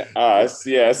between Yeah. us.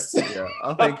 Yes. Yeah,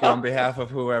 I'll thank you on behalf of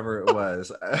whoever it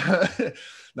was.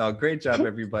 No, great job,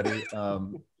 everybody.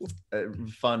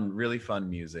 Fun, really fun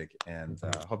music, and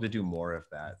hope to do more of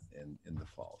that in the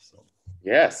fall. So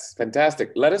Yes,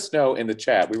 fantastic. Let us know in the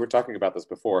chat. We were talking about this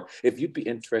before. If you'd be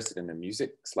interested in a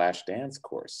music/dance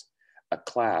course, a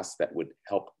class that would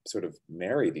help sort of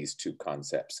marry these two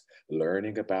concepts,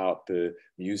 learning about the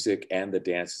music and the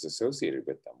dances associated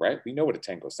with them, right? We know what a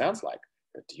tango sounds like,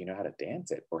 but do you know how to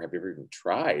dance it? Or have you ever even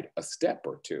tried a step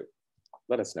or two?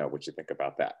 Let us know what you think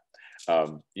about that.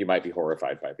 You might be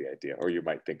horrified by the idea, or you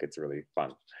might think it's really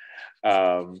fun.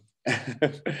 Um,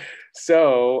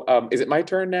 is it my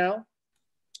turn now?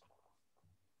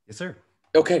 yes, sir.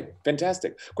 Okay,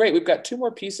 fantastic. Great. We've got two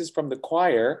more pieces from the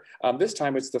choir. This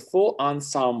time it's the full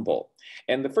ensemble.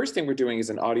 And the first thing we're doing is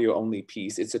an audio only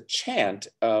piece. It's a chant,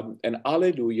 an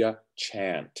Alleluia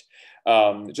chant.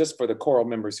 Just for the choral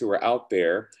members who are out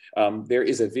there, there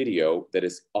is a video that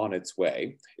is on its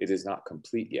way. It is not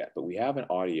complete yet, but we have an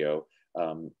audio,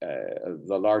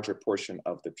 the larger portion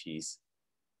of the piece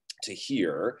to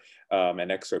hear an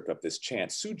excerpt of this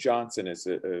chant. Sue Johnson is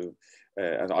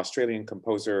an Australian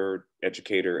composer,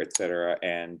 educator, etc.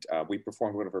 And we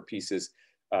performed one of her pieces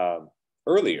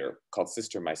earlier called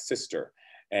Sister, My Sister.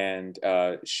 And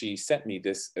she sent me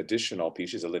this additional piece.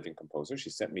 She's a living composer. She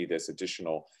sent me this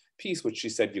additional piece, which she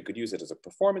said you could use it as a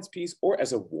performance piece or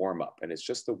as a warm-up. And it's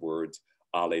just the words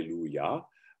Alleluia,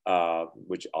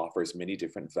 which offers many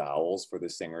different vowels for the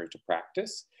singer to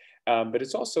practice. But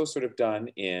it's also sort of done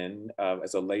in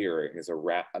as a layering, as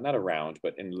not a round,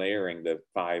 but in layering the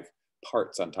 5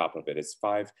 parts on top of it. It's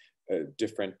 5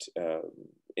 different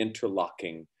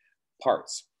interlocking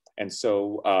parts. And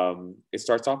so it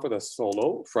starts off with a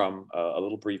solo from a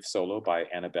little brief solo by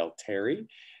Annabelle Terry,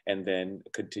 and then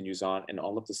continues on, and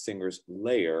all of the singers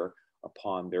layer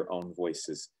upon their own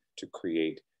voices to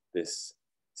create this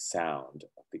sound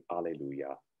of the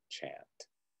Alleluia chant.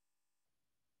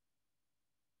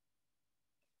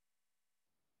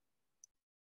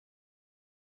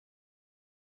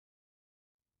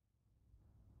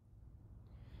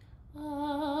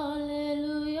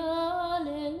 Alleluia,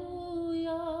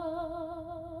 alleluia.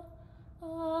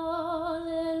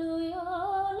 Alleluia,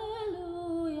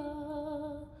 alleluia.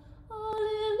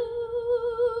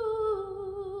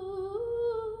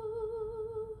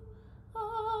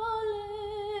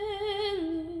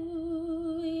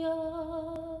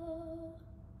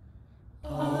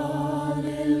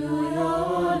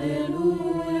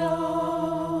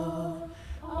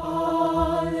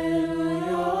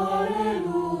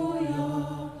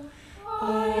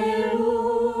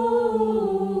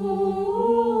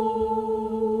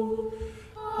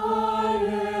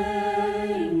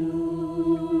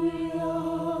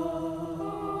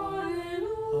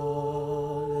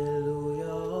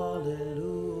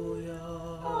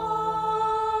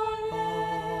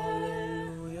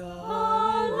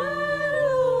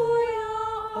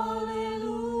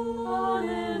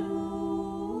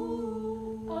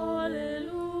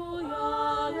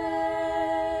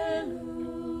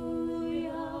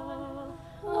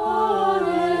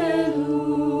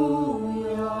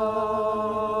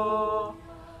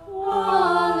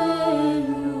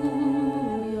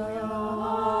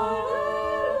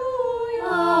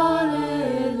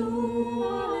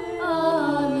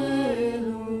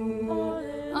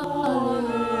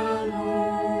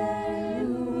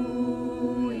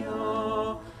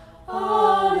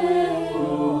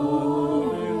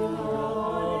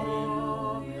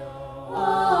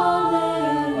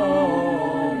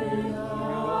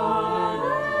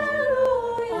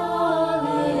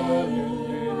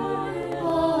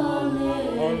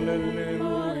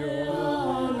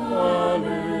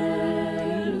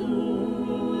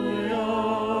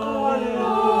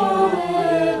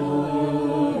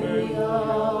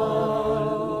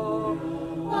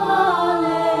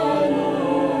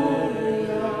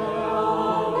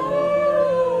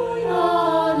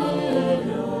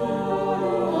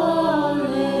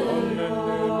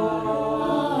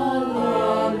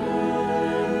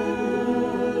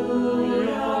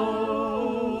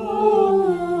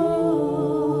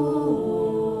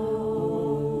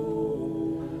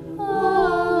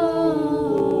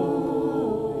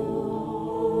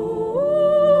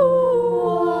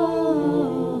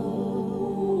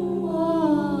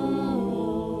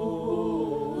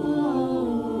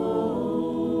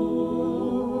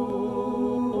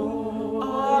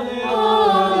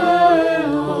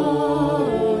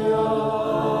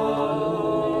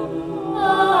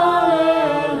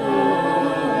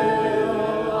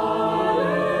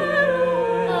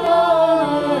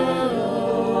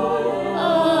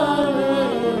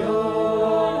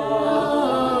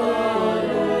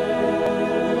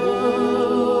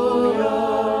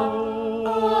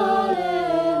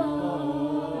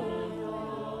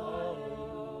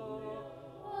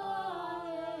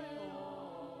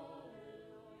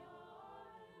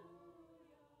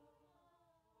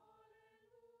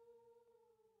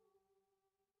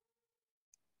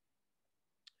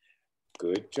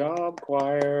 Good job,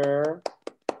 choir.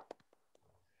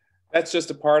 That's just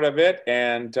a part of it,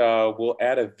 and we'll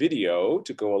add a video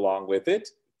to go along with it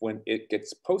when it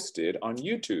gets posted on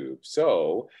YouTube.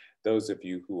 So those of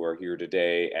you who are here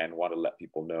today and want to let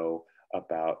people know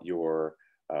about your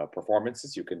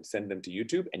performances, you can send them to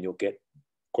YouTube and you'll get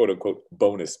quote unquote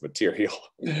bonus material.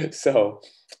 So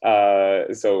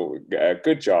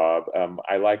good job.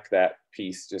 I like that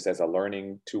piece just as a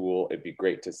learning tool. It'd be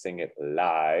great to sing it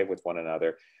live with one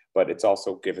another, but it's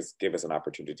also give us an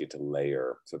opportunity to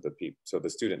layer. So the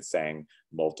students sang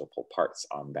multiple parts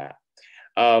on that.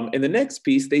 In the next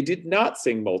piece, they did not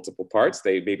sing multiple parts.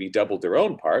 They maybe doubled their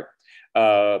own part,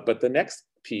 but the next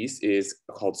piece is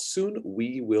called Soon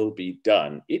We Will Be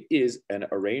Done. It is an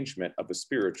arrangement of a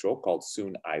spiritual called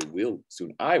Soon I Will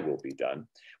Be Done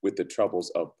with the Troubles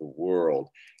of the World.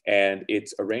 And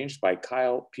it's arranged by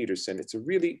Kyle Peterson. It's a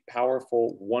really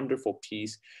powerful, wonderful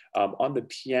piece. On the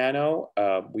piano,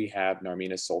 we have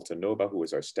Narmina Sultanova, who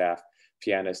is our staff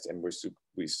pianist, and we're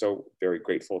so very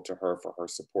grateful to her for her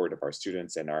support of our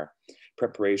students and our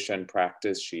preparation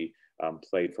practice. She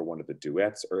played for one of the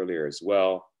duets earlier as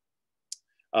well.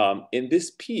 In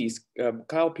this piece,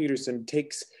 Kyle Peterson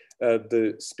takes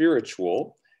the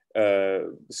spiritual,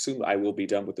 Soon I Will Be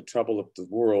Done with the Trouble of the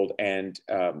World, and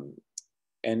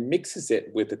mixes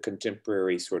it with a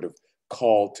contemporary sort of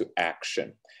call to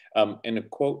action. And a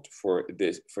quote for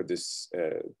this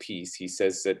piece, he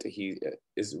says that he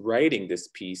is writing this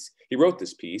piece, he wrote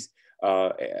this piece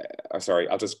sorry,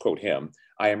 I'll just quote him.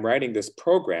 I am writing this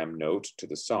program note to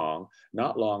the song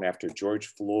not long after George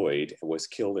Floyd was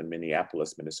killed in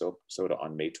Minneapolis, Minnesota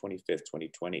on May 25th,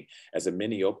 2020. As a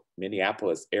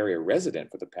Minneapolis area resident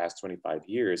for the past 25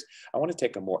 years, I want to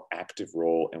take a more active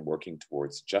role in working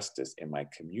towards justice in my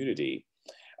community.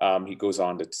 He goes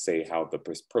on to say how the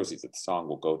proceeds of the song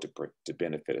will go to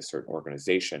benefit a certain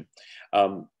organization.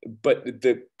 But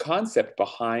the concept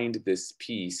behind this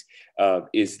piece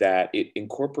is that it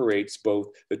incorporates both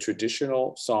the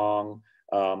traditional song,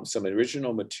 some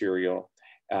original material,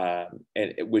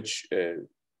 and which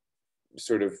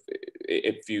sort of,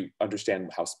 if you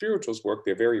understand how spirituals work,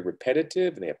 they're very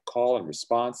repetitive and they have call and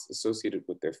response associated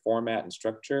with their format and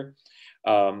structure.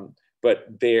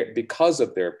 But because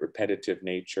of their repetitive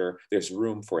nature, there's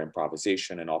room for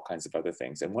improvisation and all kinds of other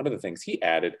things. And one of the things he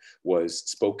added was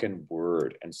spoken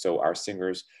word. And so our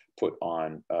singers put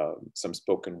on some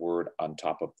spoken word on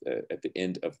top of at the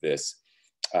end of this,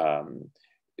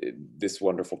 this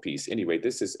wonderful piece. Anyway,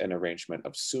 this is an arrangement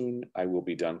of Soon I Will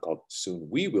Be Done called Soon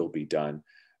We Will Be Done,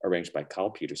 arranged by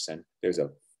Carl Peterson. There's a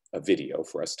video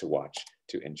for us to watch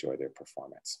to enjoy their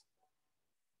performance.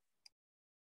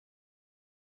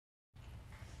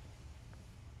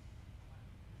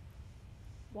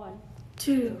 One,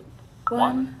 two,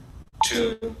 one,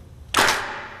 two.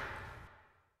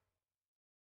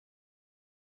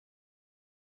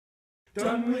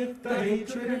 Done with the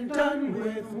hatred and done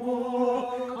with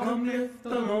war. Come lift the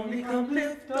lonely, come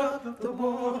lift up the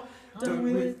poor. Done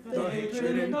with the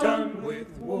hatred and done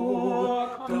with war.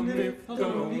 Come lift the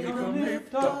lonely, come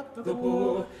lift up the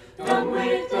poor. Done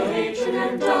with the hatred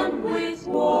and done with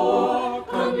war.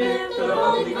 Come lift the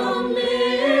lonely, come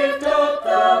lift up the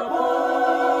poor.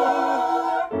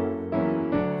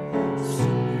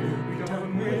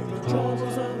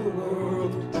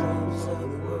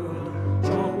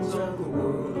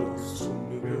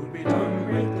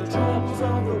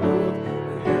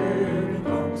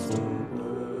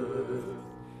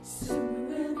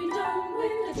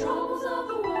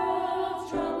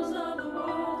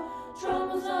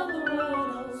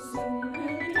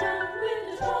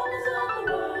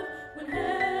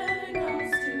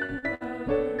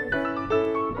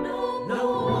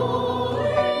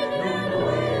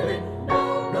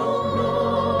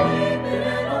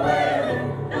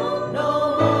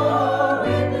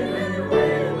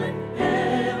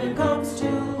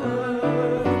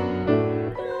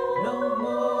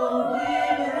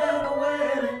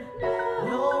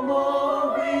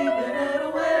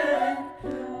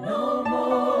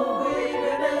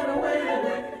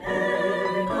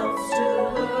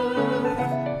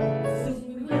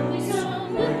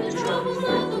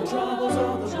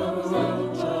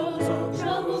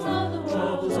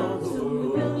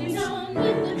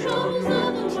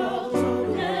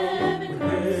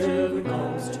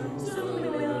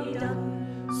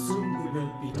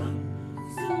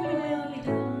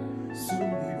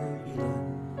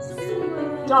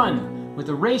 Done with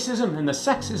the racism and the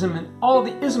sexism and all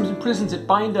the isms and prisons that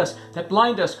bind us, that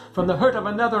blind us from the hurt of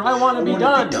another. I want to be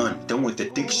done. Done with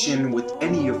addiction, with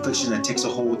any affliction that takes a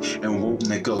hold and won't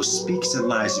let go. Speaks and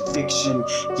lies and fiction.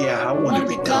 Yeah, I want to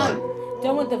be done.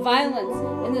 Done with the violence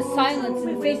and the silence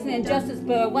and facing the injustice,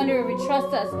 but I wonder if you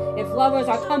trust us, if love is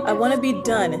our compass. I want to be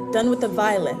done with the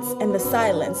violence and the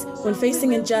silence when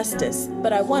facing injustice,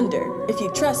 but I wonder if you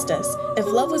trust us, if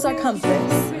love was our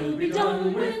compass. We'll be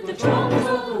done with the troubles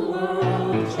of the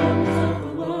world, troubles of the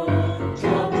world,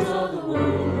 troubles of the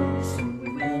world. Soon we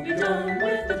will be done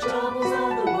with the troubles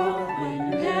of the world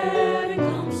when heaven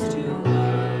comes to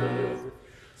earth.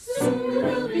 Soon we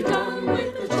will be done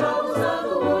with the troubles of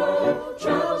the world,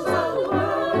 troubles of the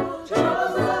world,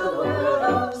 troubles of the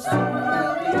world. Soon we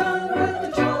will be done with the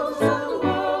troubles of the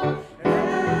world.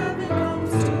 Heaven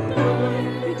comes to earth.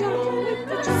 Be done with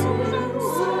the troubles of the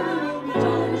world. Soon we will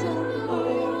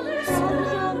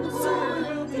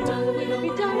be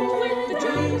done with the world. Soon we will be done with the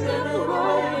troubles of the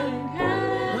world.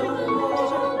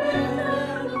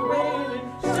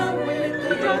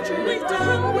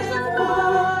 Done with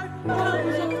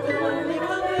the troubles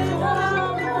of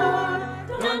the war.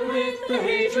 Done with the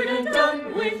hatred and done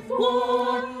with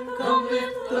war. Come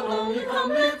lift the lonely, come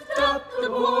lift up the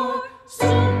poor.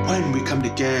 When we come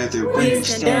together, we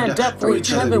stand up for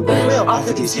each other. We'll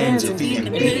offer these hands and feet and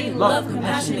pity, love,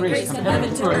 compassion, and grace from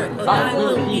heaven to earth. Thy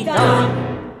will be done.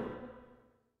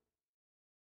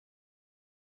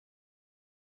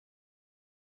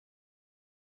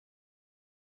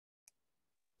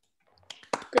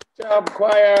 Good job,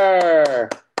 choir.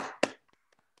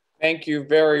 Thank you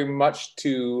very much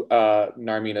to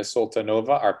Narmina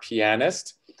Soltanova, our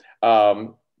pianist.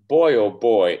 boy, oh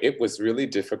boy, it was really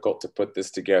difficult to put this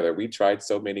together. We tried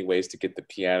so many ways to get the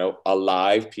piano, a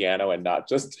live piano, and not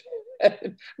just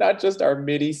not just our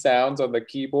MIDI sounds on the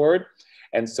keyboard.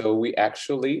 And so we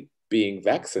actually, being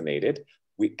vaccinated,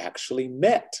 we actually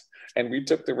met. And we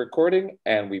took the recording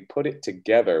and we put it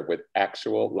together with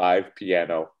actual live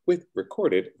piano with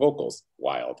recorded vocals.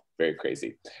 Wild, very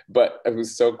crazy. But it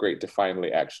was so great to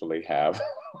finally actually have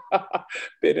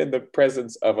been in the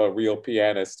presence of a real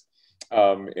pianist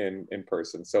in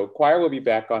person. So choir will be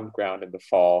back on ground in the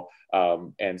fall.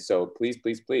 And so please,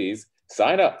 please, please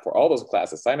sign up for all those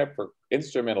classes. Sign up for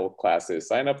instrumental classes.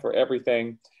 Sign up for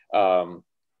everything.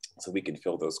 So we can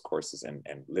fill those courses and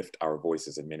lift our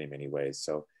voices in many, many ways.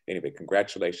 So anyway,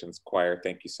 congratulations, choir.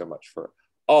 Thank you so much for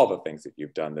all the things that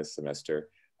you've done this semester.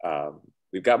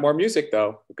 We've got more music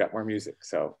though. We've got more music.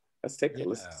 So let's take a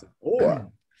listen to some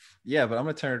more. Yeah, but I'm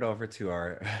gonna turn it over to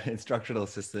our instructional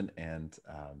assistant and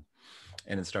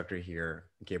instructor here,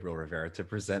 Gabriel Rivera, to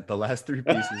present the last three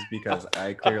pieces because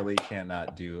I clearly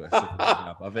cannot do a sufficient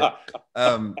job of it.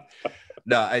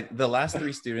 No, the last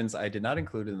three students I did not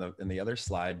include in the other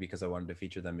slide because I wanted to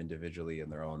feature them individually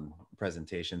in their own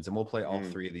presentations, and we'll play all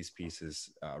three of these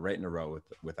pieces right in a row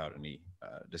without any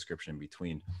description in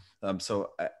between. So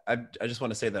I just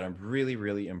want to say that I'm really,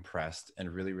 really impressed and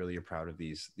really, really proud of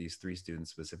these three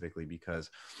students specifically because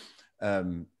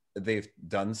they've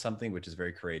done something which is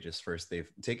very courageous. First, they've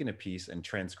taken a piece and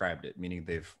transcribed it, meaning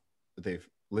they've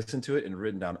listened to it and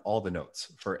written down all the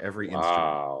notes for every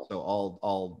instrument. So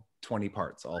all 20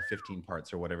 parts, all 15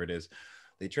 parts or whatever it is.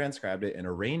 They transcribed it and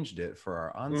arranged it for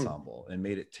our ensemble and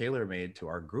made it tailor-made to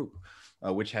our group,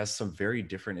 which has some very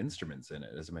different instruments in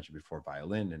it. As I mentioned before,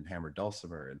 violin and hammered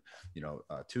dulcimer and,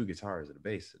 two guitars and a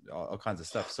bass, and all kinds of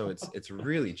stuff. So it's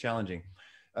really challenging.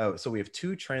 So we have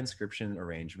two transcription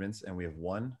arrangements and we have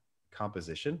one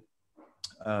composition,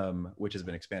 which has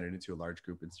been expanded into a large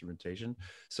group instrumentation.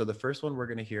 So the first one we're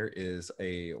going to hear is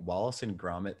a Wallace and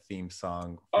Gromit theme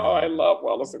song. I love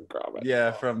Wallace and Gromit.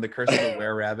 Yeah, from The Curse of the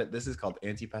Were-Rabbit. This is called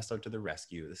Antipesto to the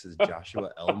Rescue. This is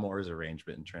Joshua Elmore's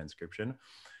arrangement and transcription.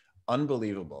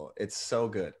 Unbelievable. It's so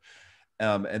good.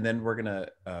 And then we're going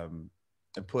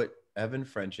to put Evan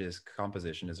French's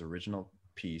composition, his original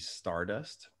piece,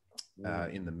 Stardust,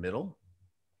 in the middle.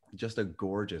 Just a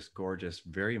gorgeous, gorgeous,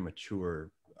 very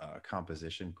mature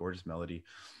composition, gorgeous melody.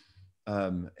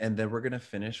 And then we're going to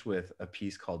finish with a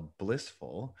piece called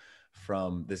Blissful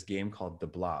from this game called The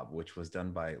Blob, which was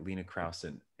done by Lena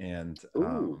Krausen. And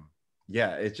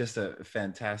yeah, it's just a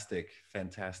fantastic,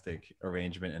 fantastic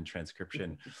arrangement and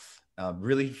transcription.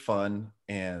 Really fun.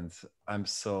 And I'm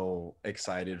so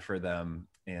excited for them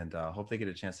and hope they get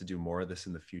a chance to do more of this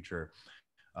in the future.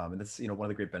 And that's one of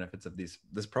the great benefits of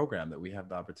this program, that we have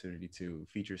the opportunity to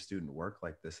feature student work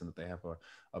like this, and that they have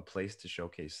a place to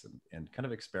showcase them and kind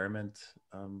of experiment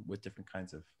with different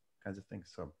kinds of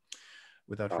things. So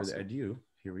without further ado,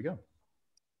 here we go.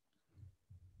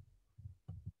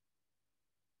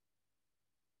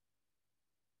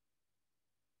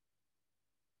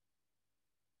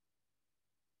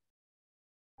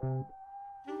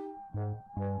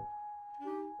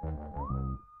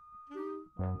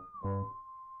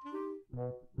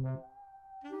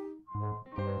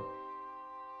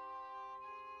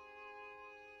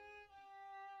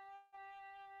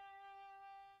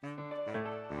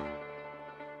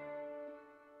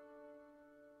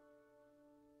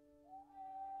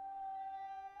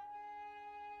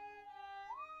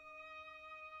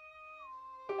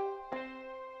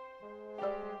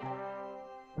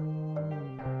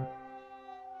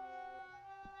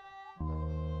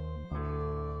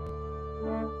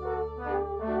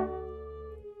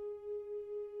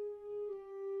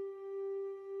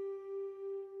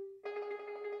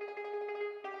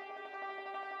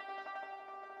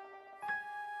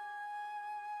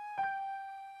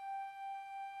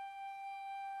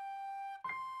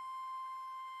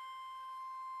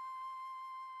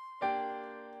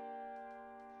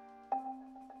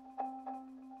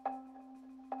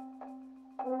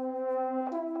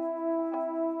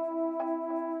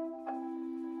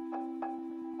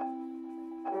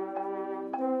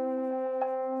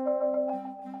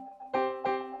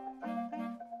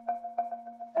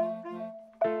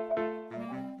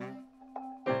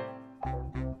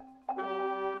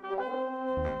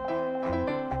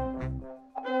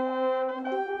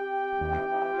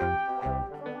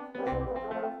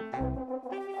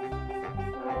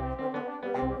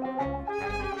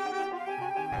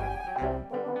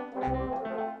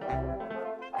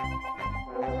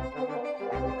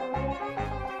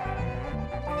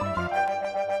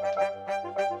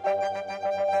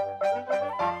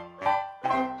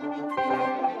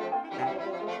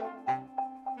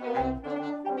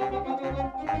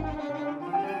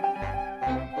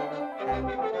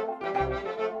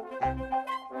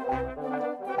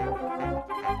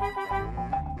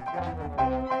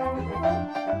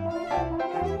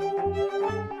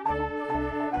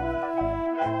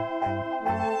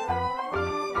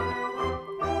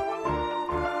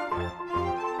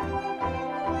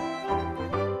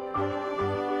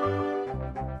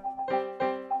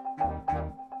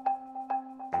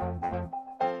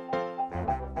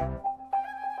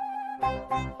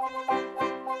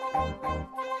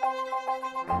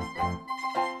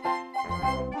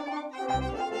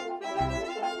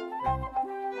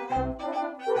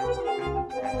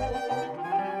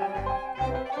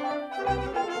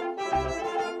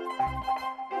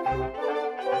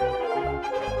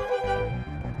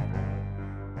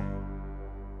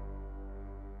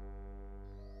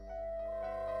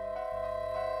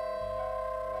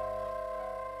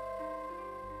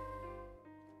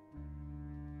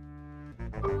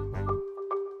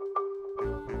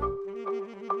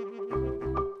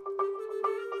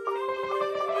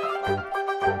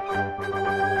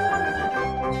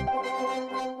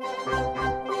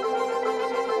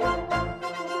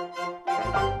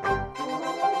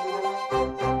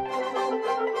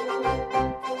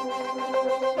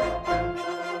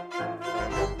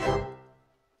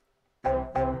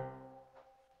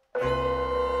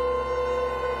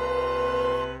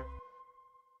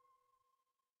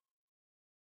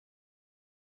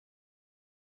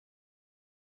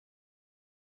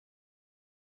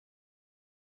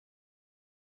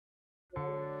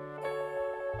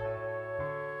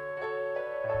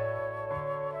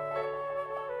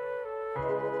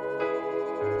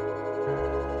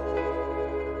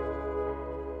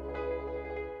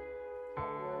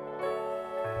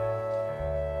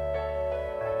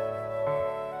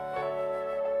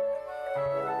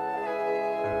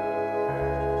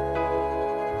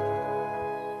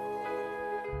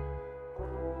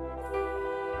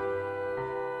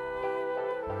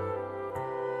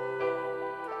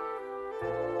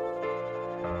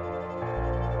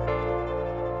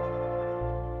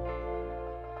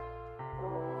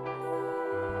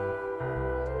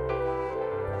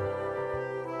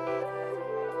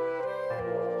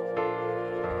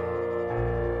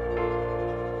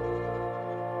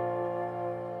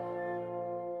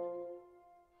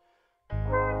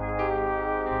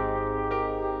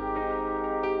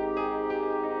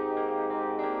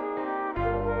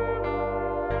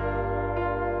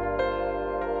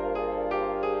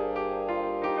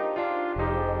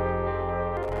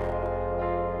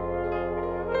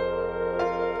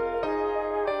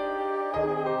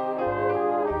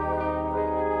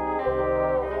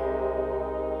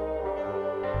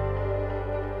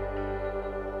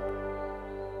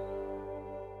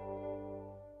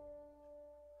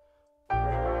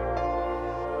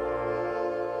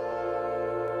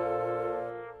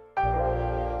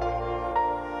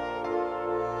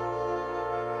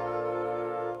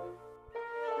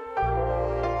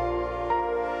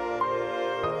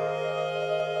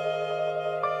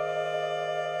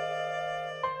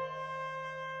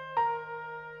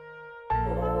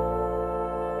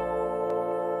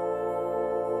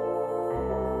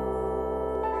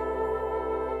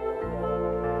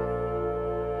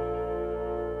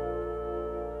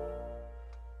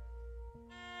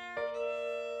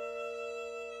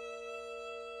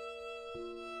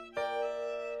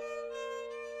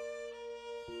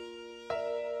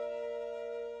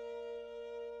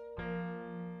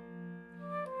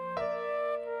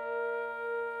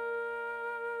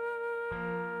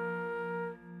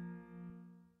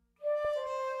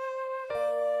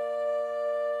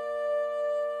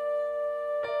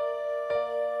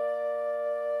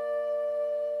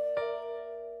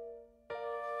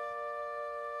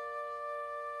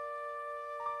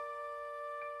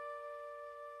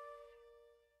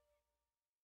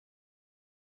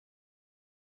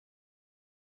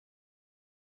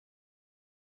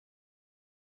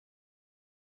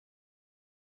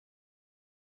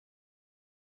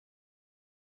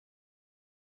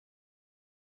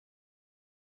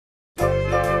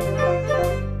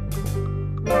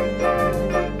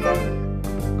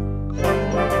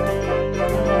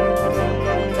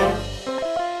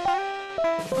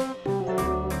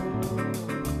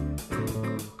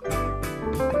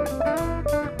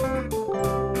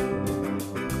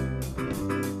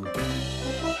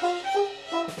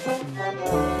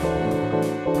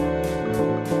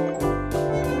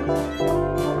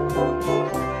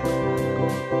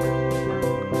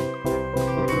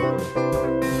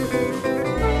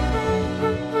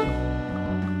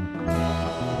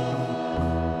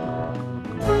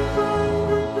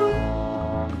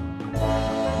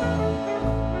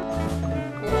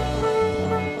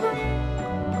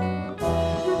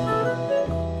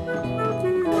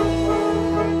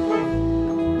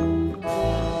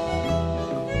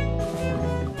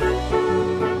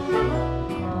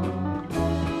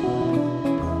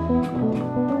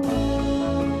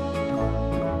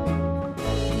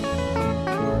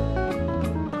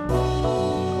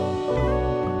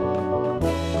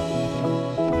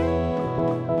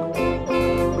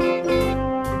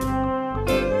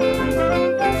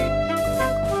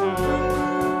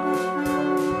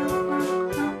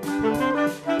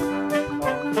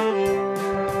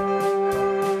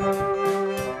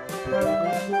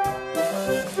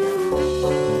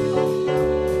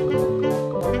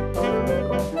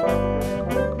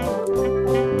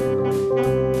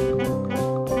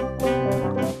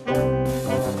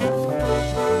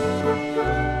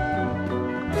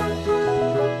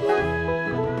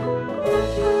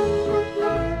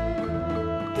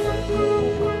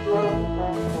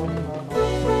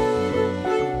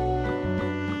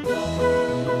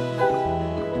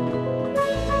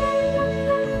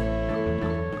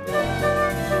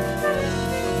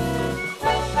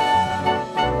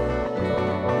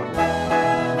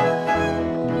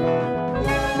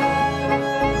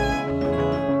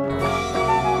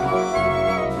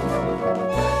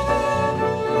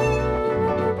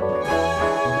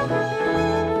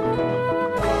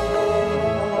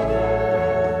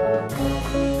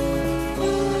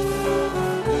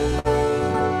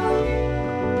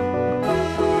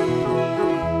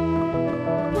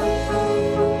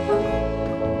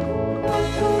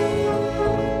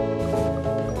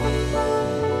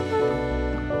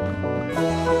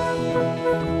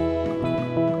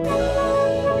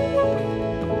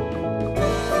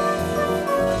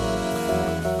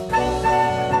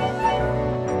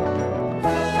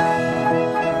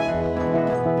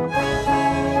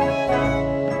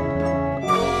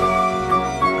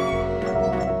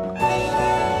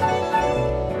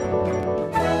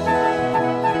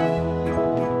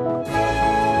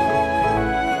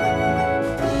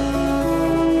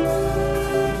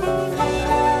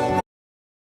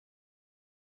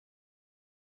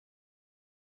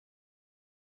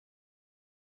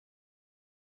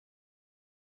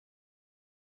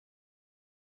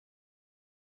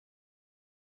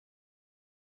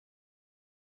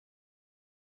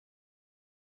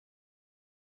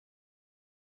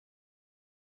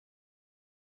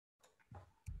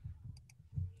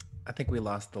 I think we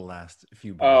lost the last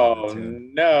few bars of Oh the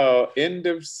tune. no! End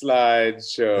of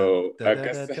slideshow. Da,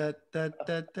 da, da, da, da,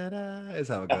 da, da, da, is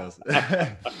how it goes.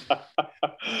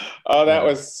 Oh, that Yeah.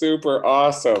 was super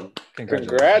awesome. Congratulations.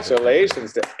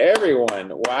 Congratulations to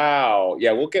everyone. Wow.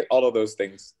 Yeah, we'll get all of those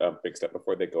things fixed up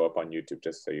before they go up on YouTube,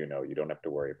 just so you know. You don't have to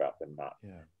worry about them not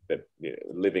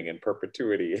living in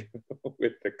perpetuity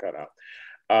with the cutout.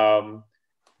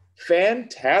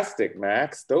 Fantastic,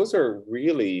 Max. Those are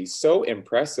really so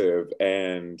impressive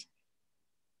and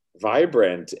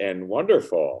vibrant and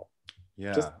wonderful.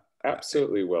 Yeah. Just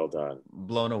absolutely well done.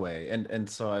 Blown away. And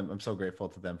so I'm so grateful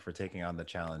to them for taking on the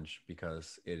challenge,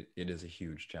 because it is a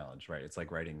huge challenge, right? It's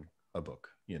like writing a book,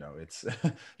 you know. It's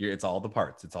it's all the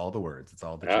parts, it's all the words, it's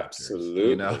all the chapters, Absolutely.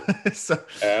 you know. So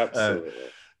absolutely.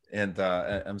 And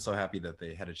I'm so happy that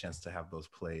they had a chance to have those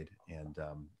played. And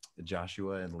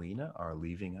Joshua and Lena are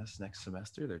leaving us next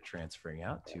semester. They're transferring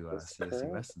out to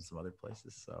CSUS and some other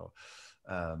places. So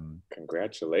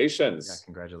congratulations. Yeah,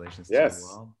 congratulations to yes. you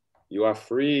all. You are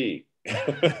free.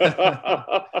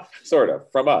 Sort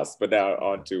of, from us, but now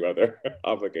on to other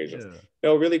obligations. Yeah.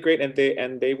 No, really great.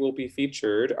 And they will be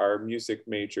featured, our music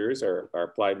majors, our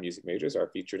applied music majors are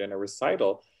featured in a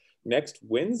recital next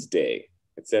Wednesday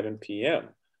at 7 p.m.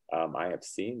 I have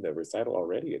seen the recital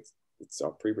already. It's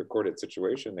a pre-recorded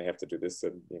situation. They have to do this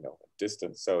in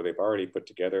distance. So they've already put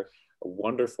together a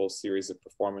wonderful series of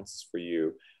performances for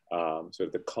you, sort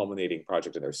of the culminating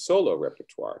project in their solo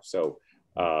repertoire. So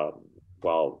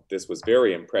while this was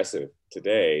very impressive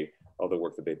today, all the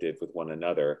work that they did with one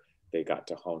another, they got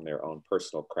to hone their own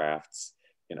personal crafts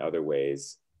in other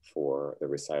ways for the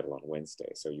recital on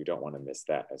Wednesday. So you don't want to miss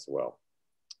that as well.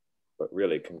 But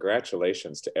really,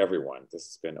 congratulations to everyone. This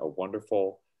has been a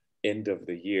wonderful end of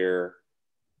the year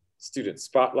student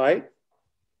spotlight.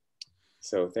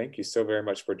 So thank you so very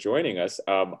much for joining us.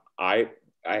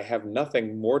 I have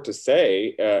nothing more to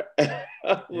say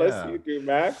unless you do,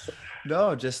 Max.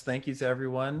 No, just thank you to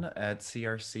everyone at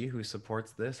CRC who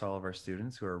supports this, all of our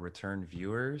students who are return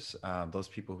viewers, those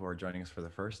people who are joining us for the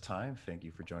first time, thank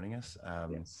you for joining us.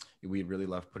 Yes. We really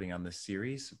love putting on this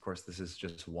series. Of course, this is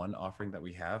just one offering that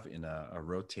we have in a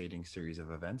rotating series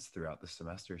of events throughout the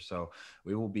semester. So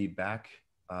we will be back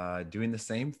doing the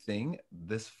same thing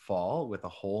this fall with a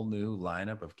whole new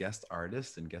lineup of guest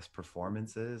artists and guest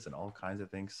performances and all kinds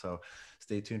of things. So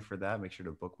stay tuned for that. Make sure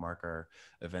to bookmark our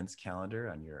events calendar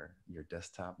on your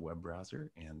desktop web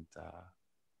browser. And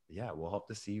yeah, we'll hope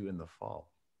to see you in the fall.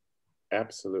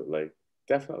 Absolutely.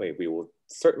 Definitely. We will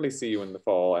certainly see you in the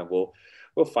fall, and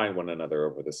we'll find one another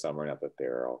over the summer, now that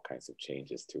there are all kinds of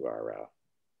changes to our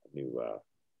new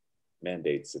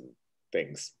mandates and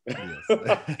things.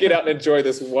 Yes. Get out and enjoy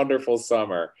this wonderful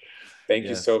summer. Thank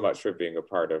you so much for being a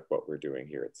part of what we're doing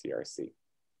here at CRC.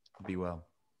 Be well.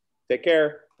 Take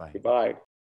care. Bye. Goodbye.